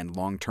and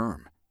long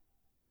term.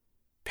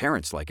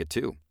 Parents like it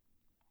too.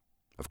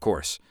 Of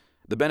course,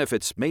 the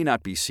benefits may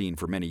not be seen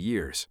for many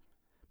years,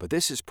 but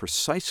this is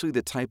precisely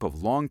the type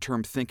of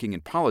long-term thinking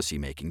and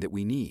policymaking that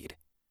we need.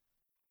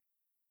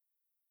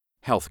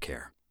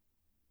 Healthcare.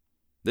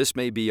 This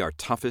may be our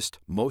toughest,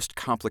 most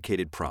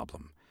complicated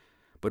problem,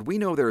 but we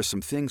know there are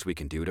some things we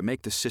can do to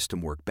make the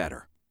system work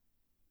better.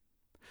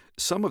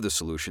 Some of the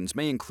solutions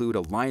may include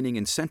aligning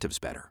incentives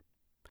better,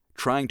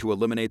 trying to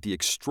eliminate the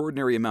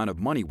extraordinary amount of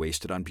money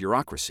wasted on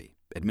bureaucracy,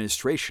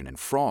 administration, and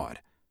fraud,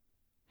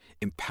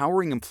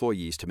 empowering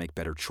employees to make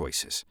better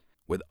choices,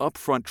 with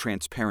upfront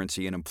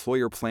transparency in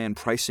employer plan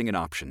pricing and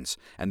options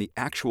and the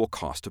actual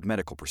cost of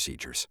medical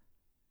procedures,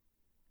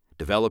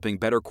 developing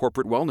better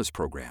corporate wellness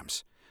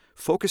programs,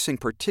 focusing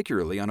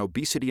particularly on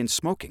obesity and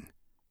smoking,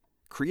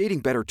 creating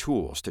better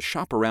tools to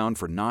shop around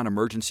for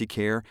non-emergency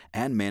care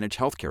and manage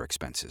healthcare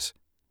expenses,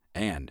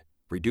 and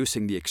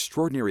reducing the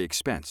extraordinary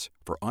expense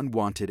for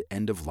unwanted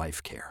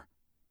end-of-life care.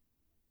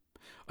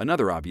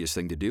 Another obvious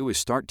thing to do is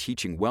start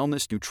teaching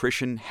wellness,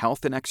 nutrition,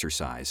 health, and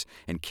exercise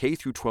in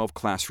K-12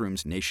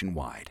 classrooms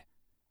nationwide.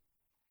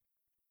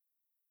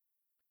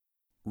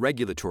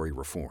 Regulatory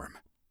reform.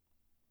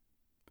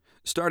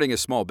 Starting a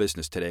small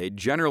business today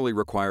generally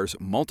requires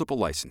multiple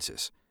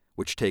licenses,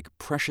 which take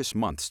precious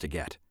months to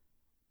get.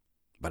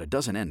 But it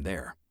doesn't end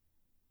there.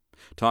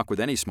 Talk with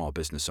any small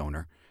business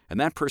owner, and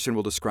that person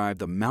will describe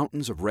the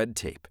mountains of red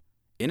tape,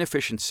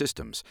 inefficient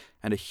systems,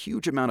 and a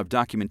huge amount of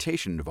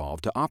documentation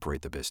involved to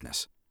operate the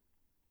business.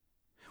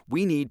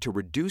 We need to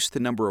reduce the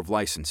number of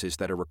licenses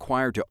that are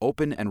required to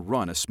open and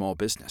run a small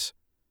business.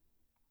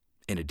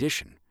 In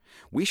addition,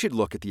 we should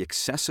look at the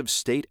excessive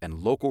state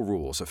and local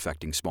rules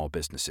affecting small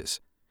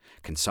businesses,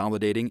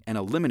 consolidating and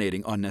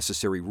eliminating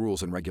unnecessary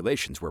rules and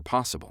regulations where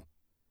possible.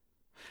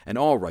 And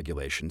all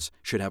regulations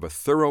should have a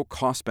thorough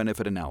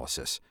cost-benefit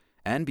analysis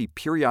and be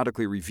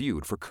periodically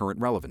reviewed for current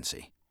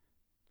relevancy.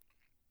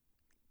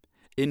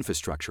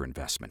 Infrastructure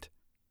investment.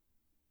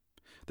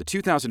 The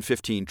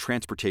 2015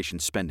 Transportation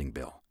Spending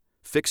Bill,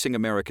 Fixing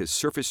America's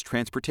Surface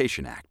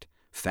Transportation Act,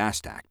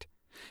 FAST Act,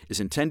 is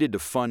intended to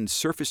fund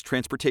surface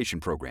transportation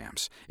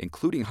programs,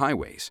 including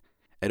highways,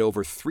 at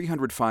over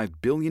 $305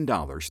 billion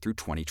through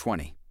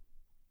 2020.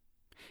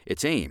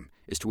 Its aim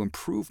is to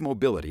improve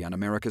mobility on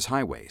America's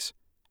highways,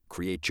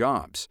 create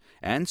jobs,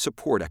 and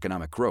support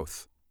economic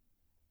growth,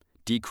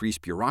 decrease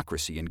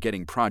bureaucracy in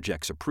getting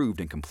projects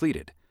approved and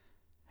completed,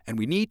 and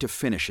we need to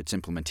finish its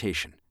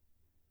implementation.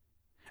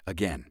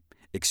 Again,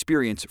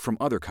 experience from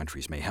other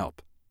countries may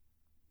help.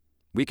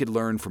 We could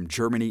learn from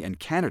Germany and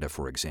Canada,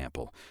 for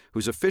example,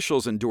 whose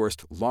officials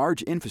endorsed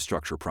large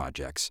infrastructure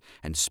projects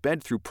and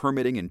sped through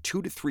permitting in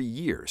 2 to 3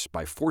 years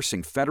by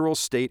forcing federal,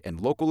 state,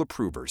 and local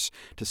approvers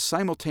to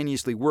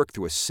simultaneously work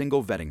through a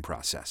single vetting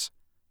process.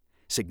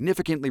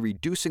 Significantly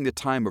reducing the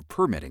time of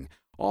permitting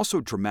also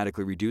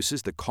dramatically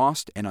reduces the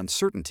cost and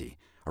uncertainty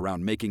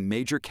around making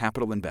major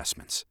capital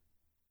investments.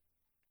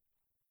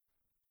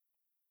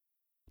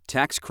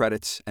 Tax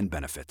credits and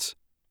benefits.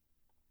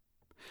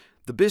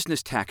 The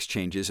business tax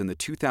changes in the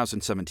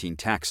 2017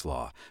 tax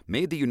law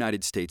made the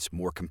United States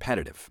more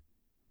competitive,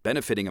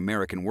 benefiting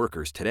American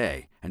workers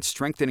today and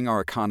strengthening our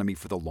economy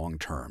for the long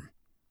term.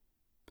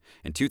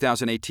 In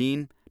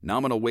 2018,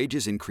 nominal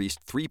wages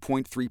increased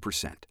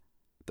 3.3%,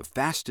 the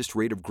fastest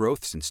rate of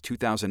growth since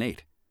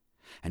 2008,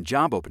 and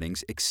job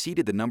openings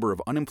exceeded the number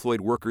of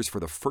unemployed workers for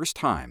the first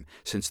time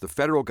since the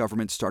federal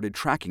government started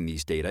tracking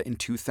these data in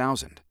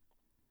 2000.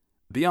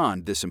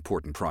 Beyond this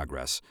important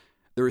progress,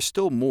 there is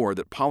still more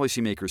that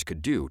policymakers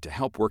could do to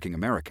help working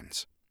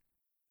Americans.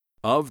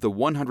 Of the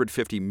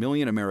 150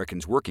 million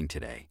Americans working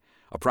today,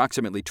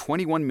 approximately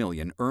 21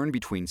 million earn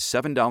between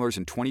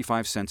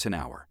 $7.25 an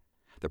hour,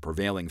 the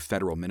prevailing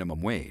federal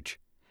minimum wage,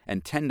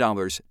 and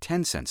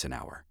 $10.10 an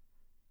hour.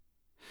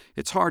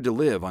 It's hard to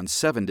live on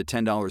 $7 to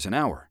 $10 an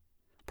hour,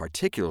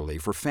 particularly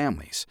for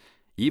families,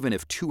 even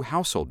if 2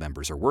 household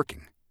members are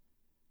working.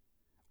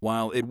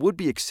 While it would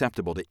be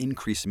acceptable to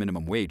increase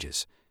minimum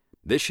wages,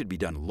 this should be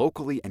done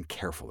locally and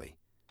carefully,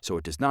 so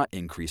it does not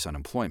increase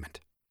unemployment.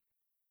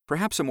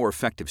 Perhaps a more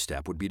effective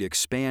step would be to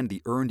expand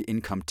the Earned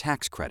Income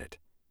Tax Credit,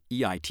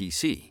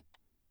 EITC.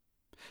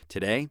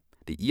 Today,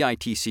 the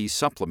EITC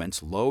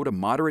supplements low to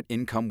moderate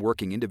income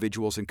working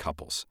individuals and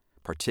couples,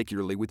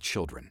 particularly with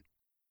children.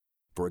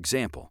 For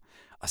example,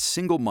 a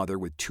single mother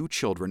with 2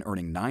 children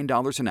earning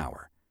 $9 an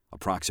hour,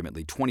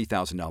 approximately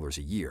 $20,000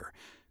 a year,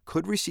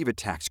 could receive a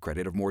tax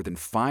credit of more than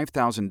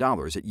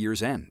 $5,000 at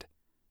year's end.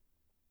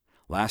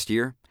 Last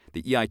year,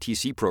 the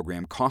EITC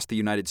program cost the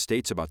United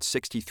States about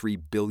 $63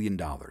 billion,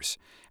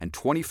 and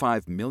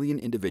 25 million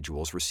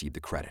individuals received the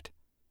credit.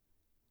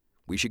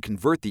 We should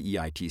convert the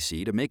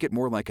EITC to make it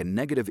more like a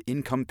negative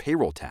income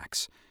payroll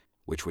tax,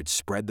 which would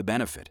spread the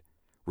benefit,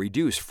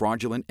 reduce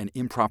fraudulent and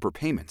improper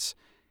payments,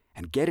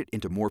 and get it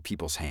into more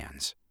people's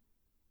hands.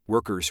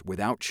 Workers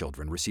without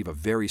children receive a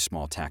very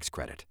small tax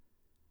credit.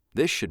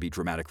 This should be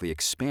dramatically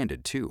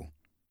expanded, too.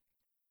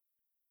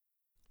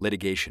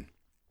 Litigation.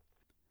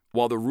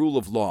 While the rule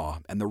of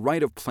law and the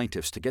right of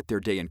plaintiffs to get their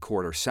day in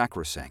court are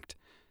sacrosanct,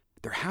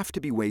 there have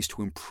to be ways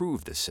to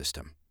improve this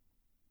system.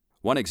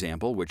 One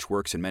example, which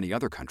works in many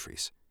other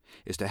countries,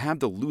 is to have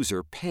the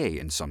loser pay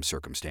in some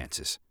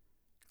circumstances.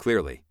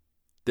 Clearly,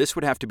 this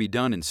would have to be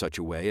done in such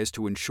a way as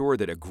to ensure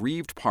that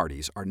aggrieved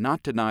parties are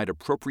not denied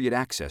appropriate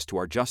access to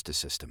our justice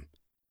system.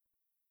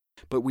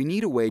 But we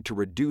need a way to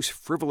reduce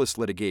frivolous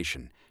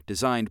litigation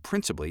designed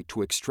principally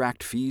to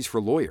extract fees for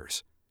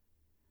lawyers.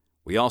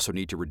 We also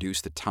need to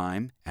reduce the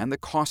time and the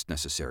cost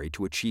necessary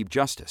to achieve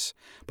justice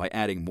by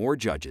adding more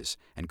judges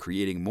and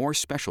creating more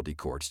specialty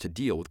courts to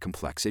deal with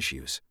complex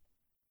issues.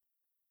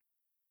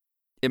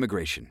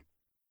 Immigration.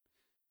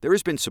 There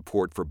has been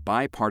support for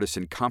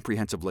bipartisan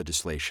comprehensive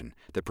legislation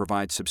that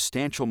provides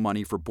substantial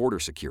money for border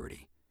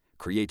security,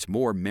 creates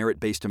more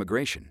merit-based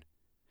immigration,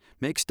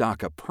 makes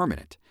DACA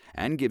permanent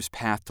and gives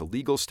path to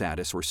legal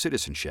status or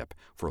citizenship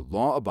for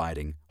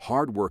law-abiding,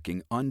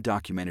 hard-working,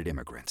 undocumented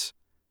immigrants.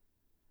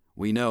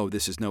 We know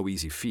this is no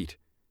easy feat,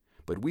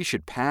 but we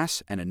should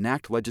pass and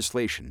enact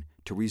legislation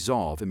to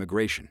resolve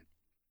immigration.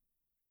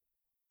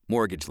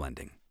 Mortgage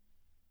lending.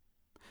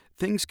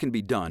 Things can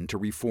be done to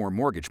reform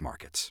mortgage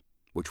markets,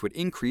 which would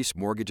increase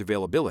mortgage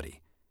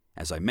availability,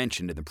 as I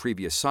mentioned in the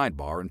previous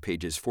sidebar on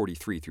pages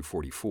 43 through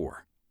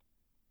 44.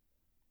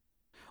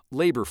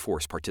 Labor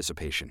force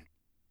participation.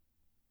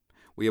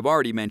 We have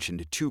already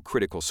mentioned two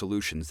critical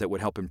solutions that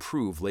would help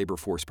improve labor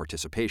force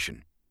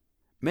participation.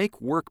 Make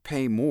work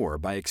pay more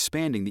by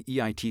expanding the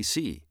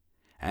EITC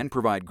and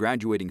provide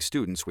graduating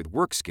students with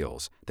work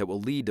skills that will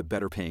lead to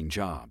better paying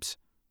jobs.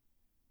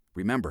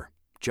 Remember,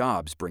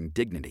 jobs bring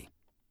dignity.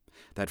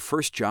 That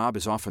first job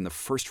is often the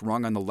first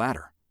rung on the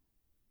ladder.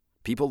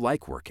 People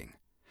like working,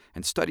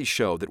 and studies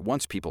show that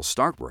once people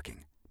start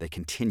working, they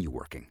continue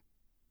working.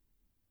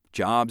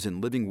 Jobs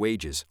and living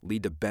wages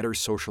lead to better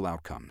social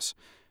outcomes,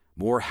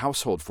 more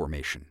household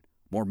formation,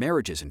 more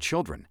marriages and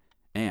children,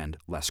 and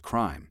less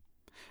crime,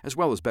 as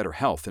well as better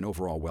health and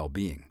overall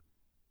well-being.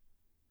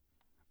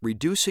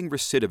 Reducing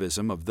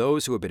recidivism of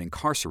those who have been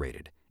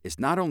incarcerated is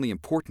not only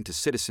important to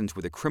citizens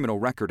with a criminal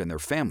record and their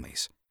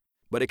families,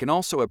 but it can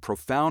also have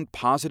profound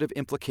positive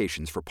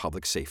implications for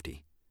public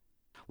safety.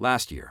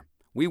 Last year,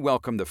 we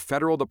welcomed the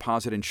Federal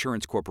Deposit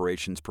Insurance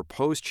Corporation's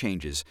proposed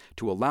changes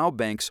to allow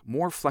banks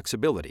more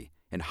flexibility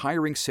in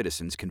hiring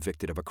citizens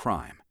convicted of a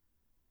crime.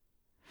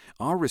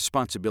 Our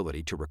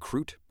responsibility to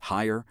recruit,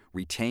 hire,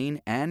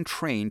 retain, and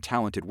train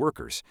talented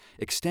workers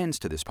extends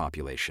to this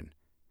population,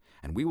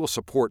 and we will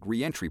support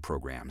reentry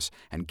programs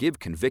and give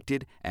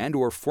convicted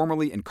and/or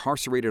formerly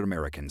incarcerated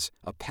Americans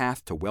a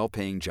path to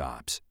well-paying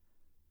jobs.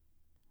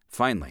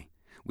 Finally,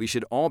 we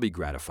should all be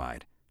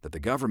gratified that the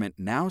government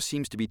now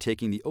seems to be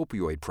taking the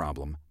opioid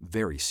problem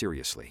very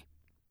seriously.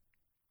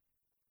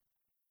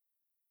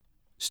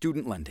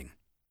 Student lending.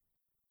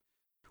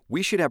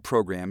 We should have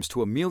programs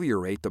to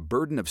ameliorate the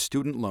burden of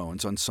student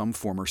loans on some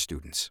former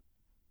students.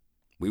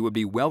 We would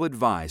be well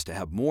advised to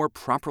have more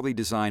properly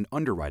designed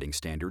underwriting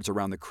standards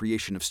around the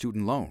creation of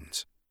student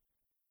loans.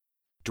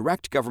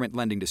 Direct government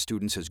lending to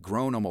students has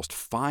grown almost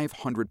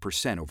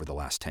 500% over the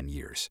last 10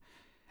 years,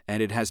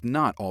 and it has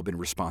not all been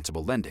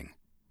responsible lending.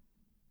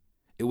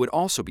 It would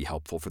also be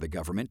helpful for the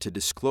government to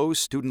disclose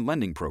student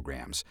lending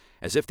programs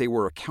as if they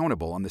were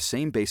accountable on the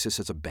same basis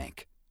as a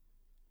bank.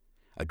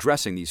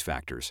 Addressing these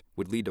factors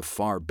would lead to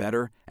far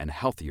better and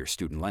healthier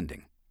student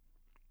lending.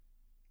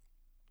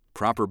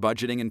 Proper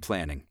budgeting and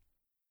planning.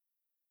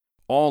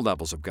 All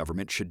levels of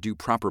government should do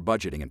proper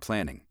budgeting and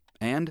planning,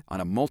 and on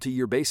a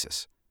multi-year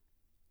basis.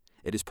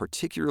 It is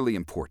particularly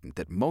important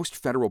that most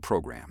federal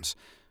programs,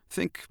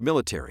 think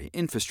military,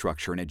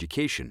 infrastructure, and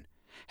education,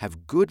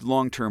 have good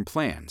long-term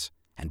plans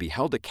and be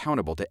held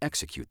accountable to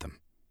execute them.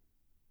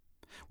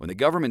 When the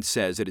government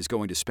says it is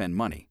going to spend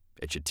money,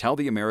 it should tell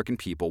the American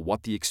people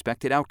what the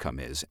expected outcome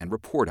is and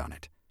report on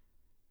it.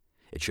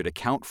 It should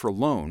account for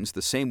loans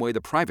the same way the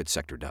private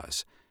sector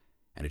does,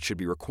 and it should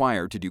be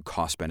required to do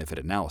cost-benefit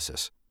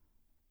analysis.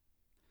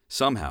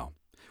 Somehow,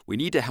 we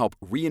need to help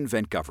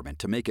reinvent government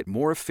to make it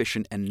more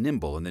efficient and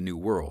nimble in the new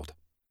world.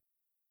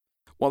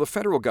 While the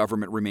federal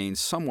government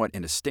remains somewhat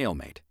in a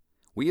stalemate,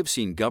 we have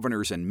seen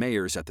governors and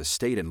mayors at the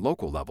state and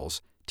local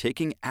levels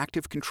taking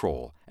active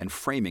control and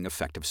framing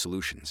effective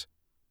solutions.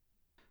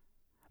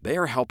 They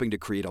are helping to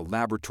create a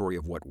laboratory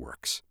of what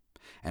works,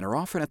 and are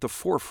often at the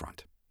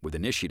forefront with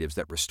initiatives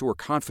that restore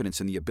confidence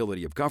in the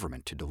ability of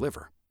government to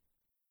deliver.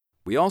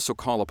 We also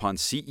call upon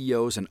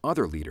CEOs and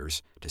other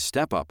leaders to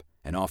step up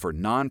and offer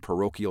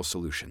non-parochial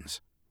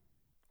solutions.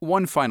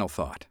 One final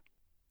thought.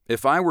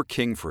 If I were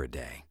king for a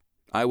day,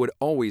 I would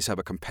always have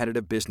a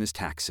competitive business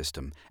tax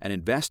system and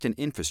invest in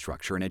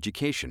infrastructure and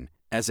education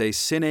as a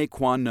sine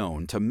qua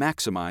non to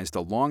maximize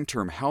the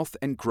long-term health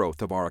and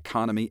growth of our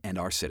economy and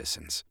our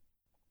citizens.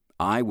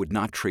 I would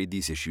not trade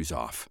these issues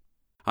off.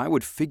 I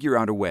would figure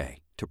out a way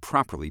to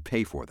properly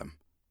pay for them.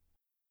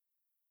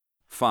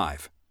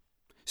 5.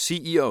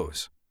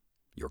 CEOs.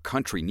 Your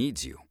country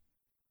needs you.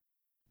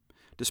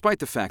 Despite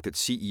the fact that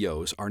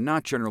CEOs are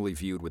not generally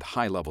viewed with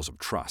high levels of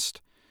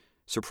trust,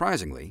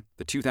 surprisingly,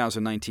 the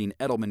 2019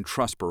 Edelman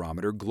Trust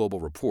Barometer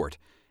Global Report,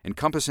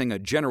 encompassing a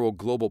general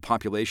global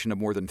population of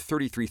more than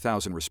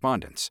 33,000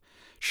 respondents,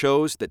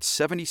 shows that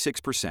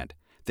 76%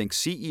 think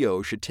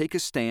CEOs should take a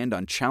stand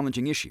on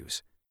challenging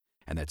issues,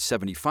 and that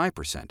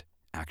 75%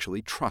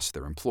 actually trust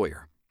their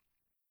employer.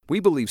 We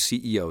believe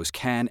CEOs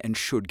can and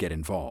should get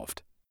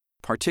involved,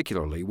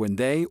 particularly when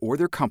they or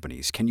their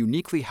companies can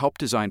uniquely help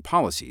design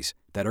policies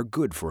that are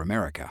good for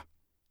America.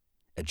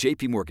 At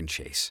JPMorgan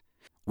Chase,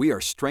 we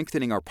are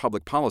strengthening our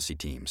public policy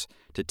teams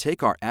to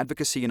take our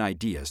advocacy and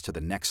ideas to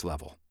the next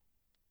level.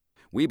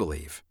 We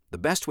believe the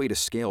best way to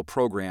scale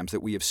programs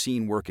that we have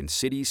seen work in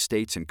cities,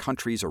 states, and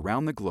countries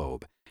around the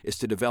globe is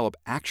to develop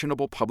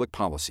actionable public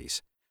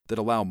policies that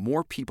allow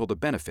more people to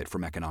benefit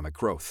from economic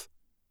growth.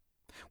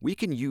 We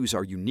can use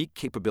our unique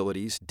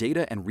capabilities,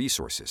 data, and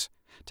resources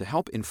to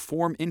help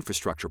inform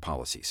infrastructure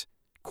policies,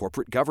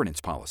 corporate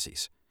governance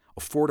policies,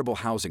 affordable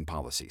housing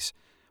policies,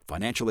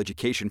 financial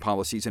education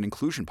policies and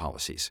inclusion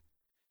policies,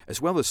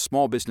 as well as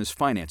small business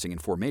financing and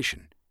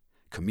formation,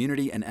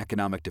 community and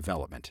economic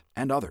development,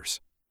 and others.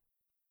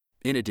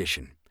 In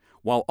addition,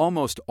 while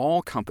almost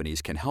all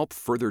companies can help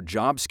further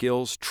job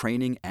skills,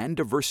 training, and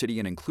diversity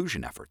and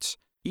inclusion efforts,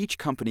 each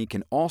company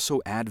can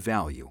also add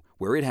value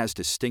where it has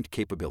distinct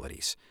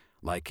capabilities,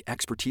 like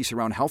expertise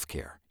around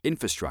healthcare,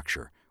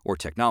 infrastructure, or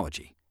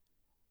technology.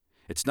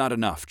 It's not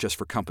enough just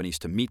for companies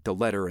to meet the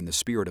letter and the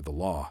spirit of the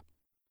law.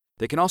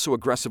 They can also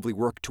aggressively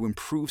work to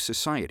improve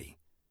society.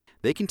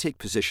 They can take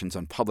positions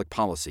on public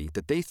policy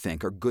that they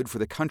think are good for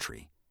the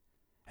country,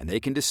 and they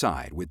can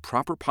decide, with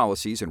proper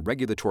policies and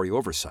regulatory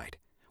oversight,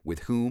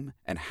 with whom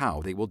and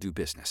how they will do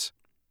business.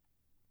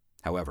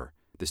 However,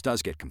 this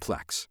does get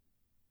complex.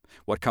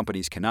 What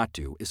companies cannot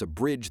do is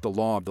abridge the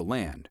law of the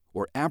land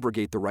or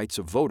abrogate the rights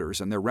of voters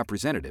and their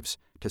representatives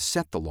to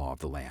set the law of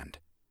the land.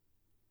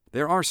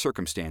 There are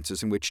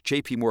circumstances in which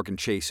J.P. Morgan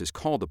Chase is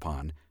called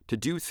upon to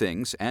do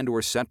things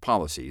and/or set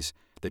policies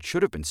that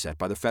should have been set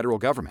by the federal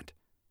government.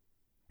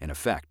 In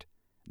effect,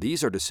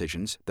 these are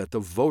decisions that the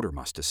voter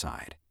must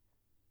decide.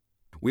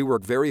 We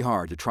work very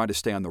hard to try to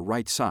stay on the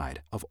right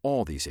side of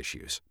all these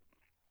issues.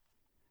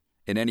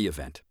 In any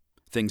event,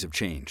 things have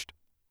changed.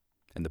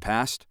 In the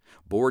past,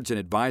 boards and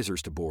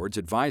advisors to boards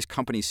advise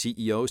company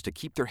CEOs to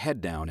keep their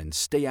head down and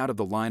stay out of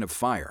the line of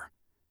fire.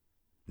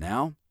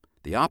 Now,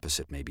 the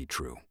opposite may be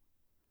true.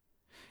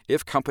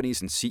 If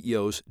companies and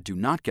CEOs do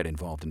not get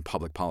involved in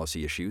public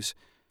policy issues,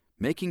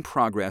 making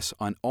progress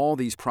on all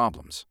these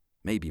problems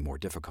may be more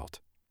difficult.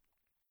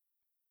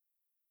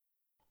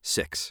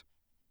 6.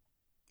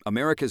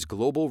 America's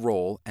global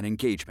role and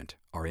engagement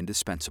are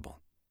indispensable.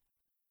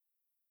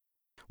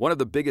 One of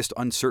the biggest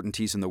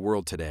uncertainties in the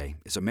world today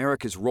is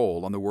America's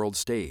role on the world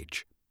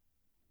stage.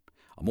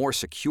 A more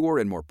secure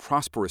and more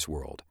prosperous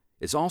world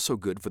is also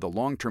good for the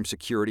long-term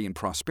security and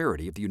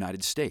prosperity of the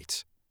United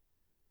States.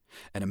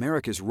 And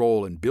America's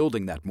role in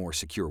building that more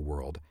secure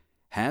world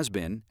has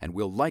been and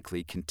will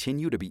likely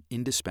continue to be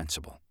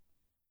indispensable.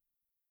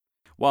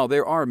 While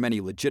there are many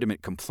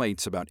legitimate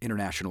complaints about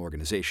international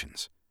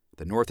organizations,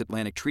 the North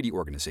Atlantic Treaty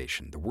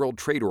Organization, the World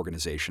Trade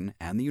Organization,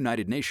 and the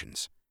United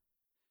Nations,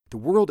 the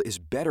world is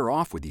better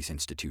off with these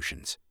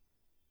institutions.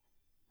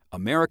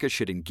 America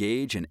should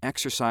engage and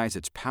exercise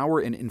its power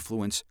and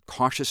influence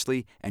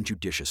cautiously and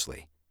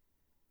judiciously.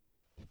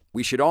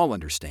 We should all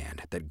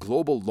understand that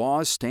global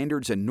laws,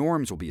 standards, and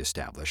norms will be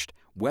established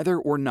whether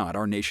or not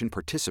our nation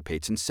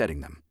participates in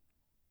setting them.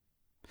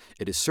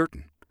 It is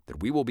certain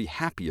that we will be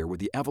happier with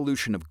the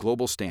evolution of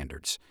global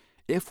standards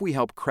if we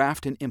help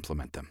craft and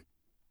implement them.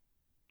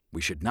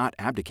 We should not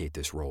abdicate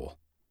this role.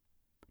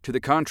 To the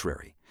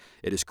contrary,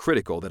 it is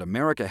critical that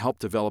America help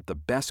develop the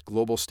best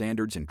global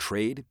standards in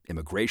trade,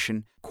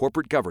 immigration,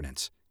 corporate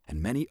governance,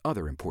 and many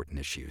other important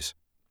issues.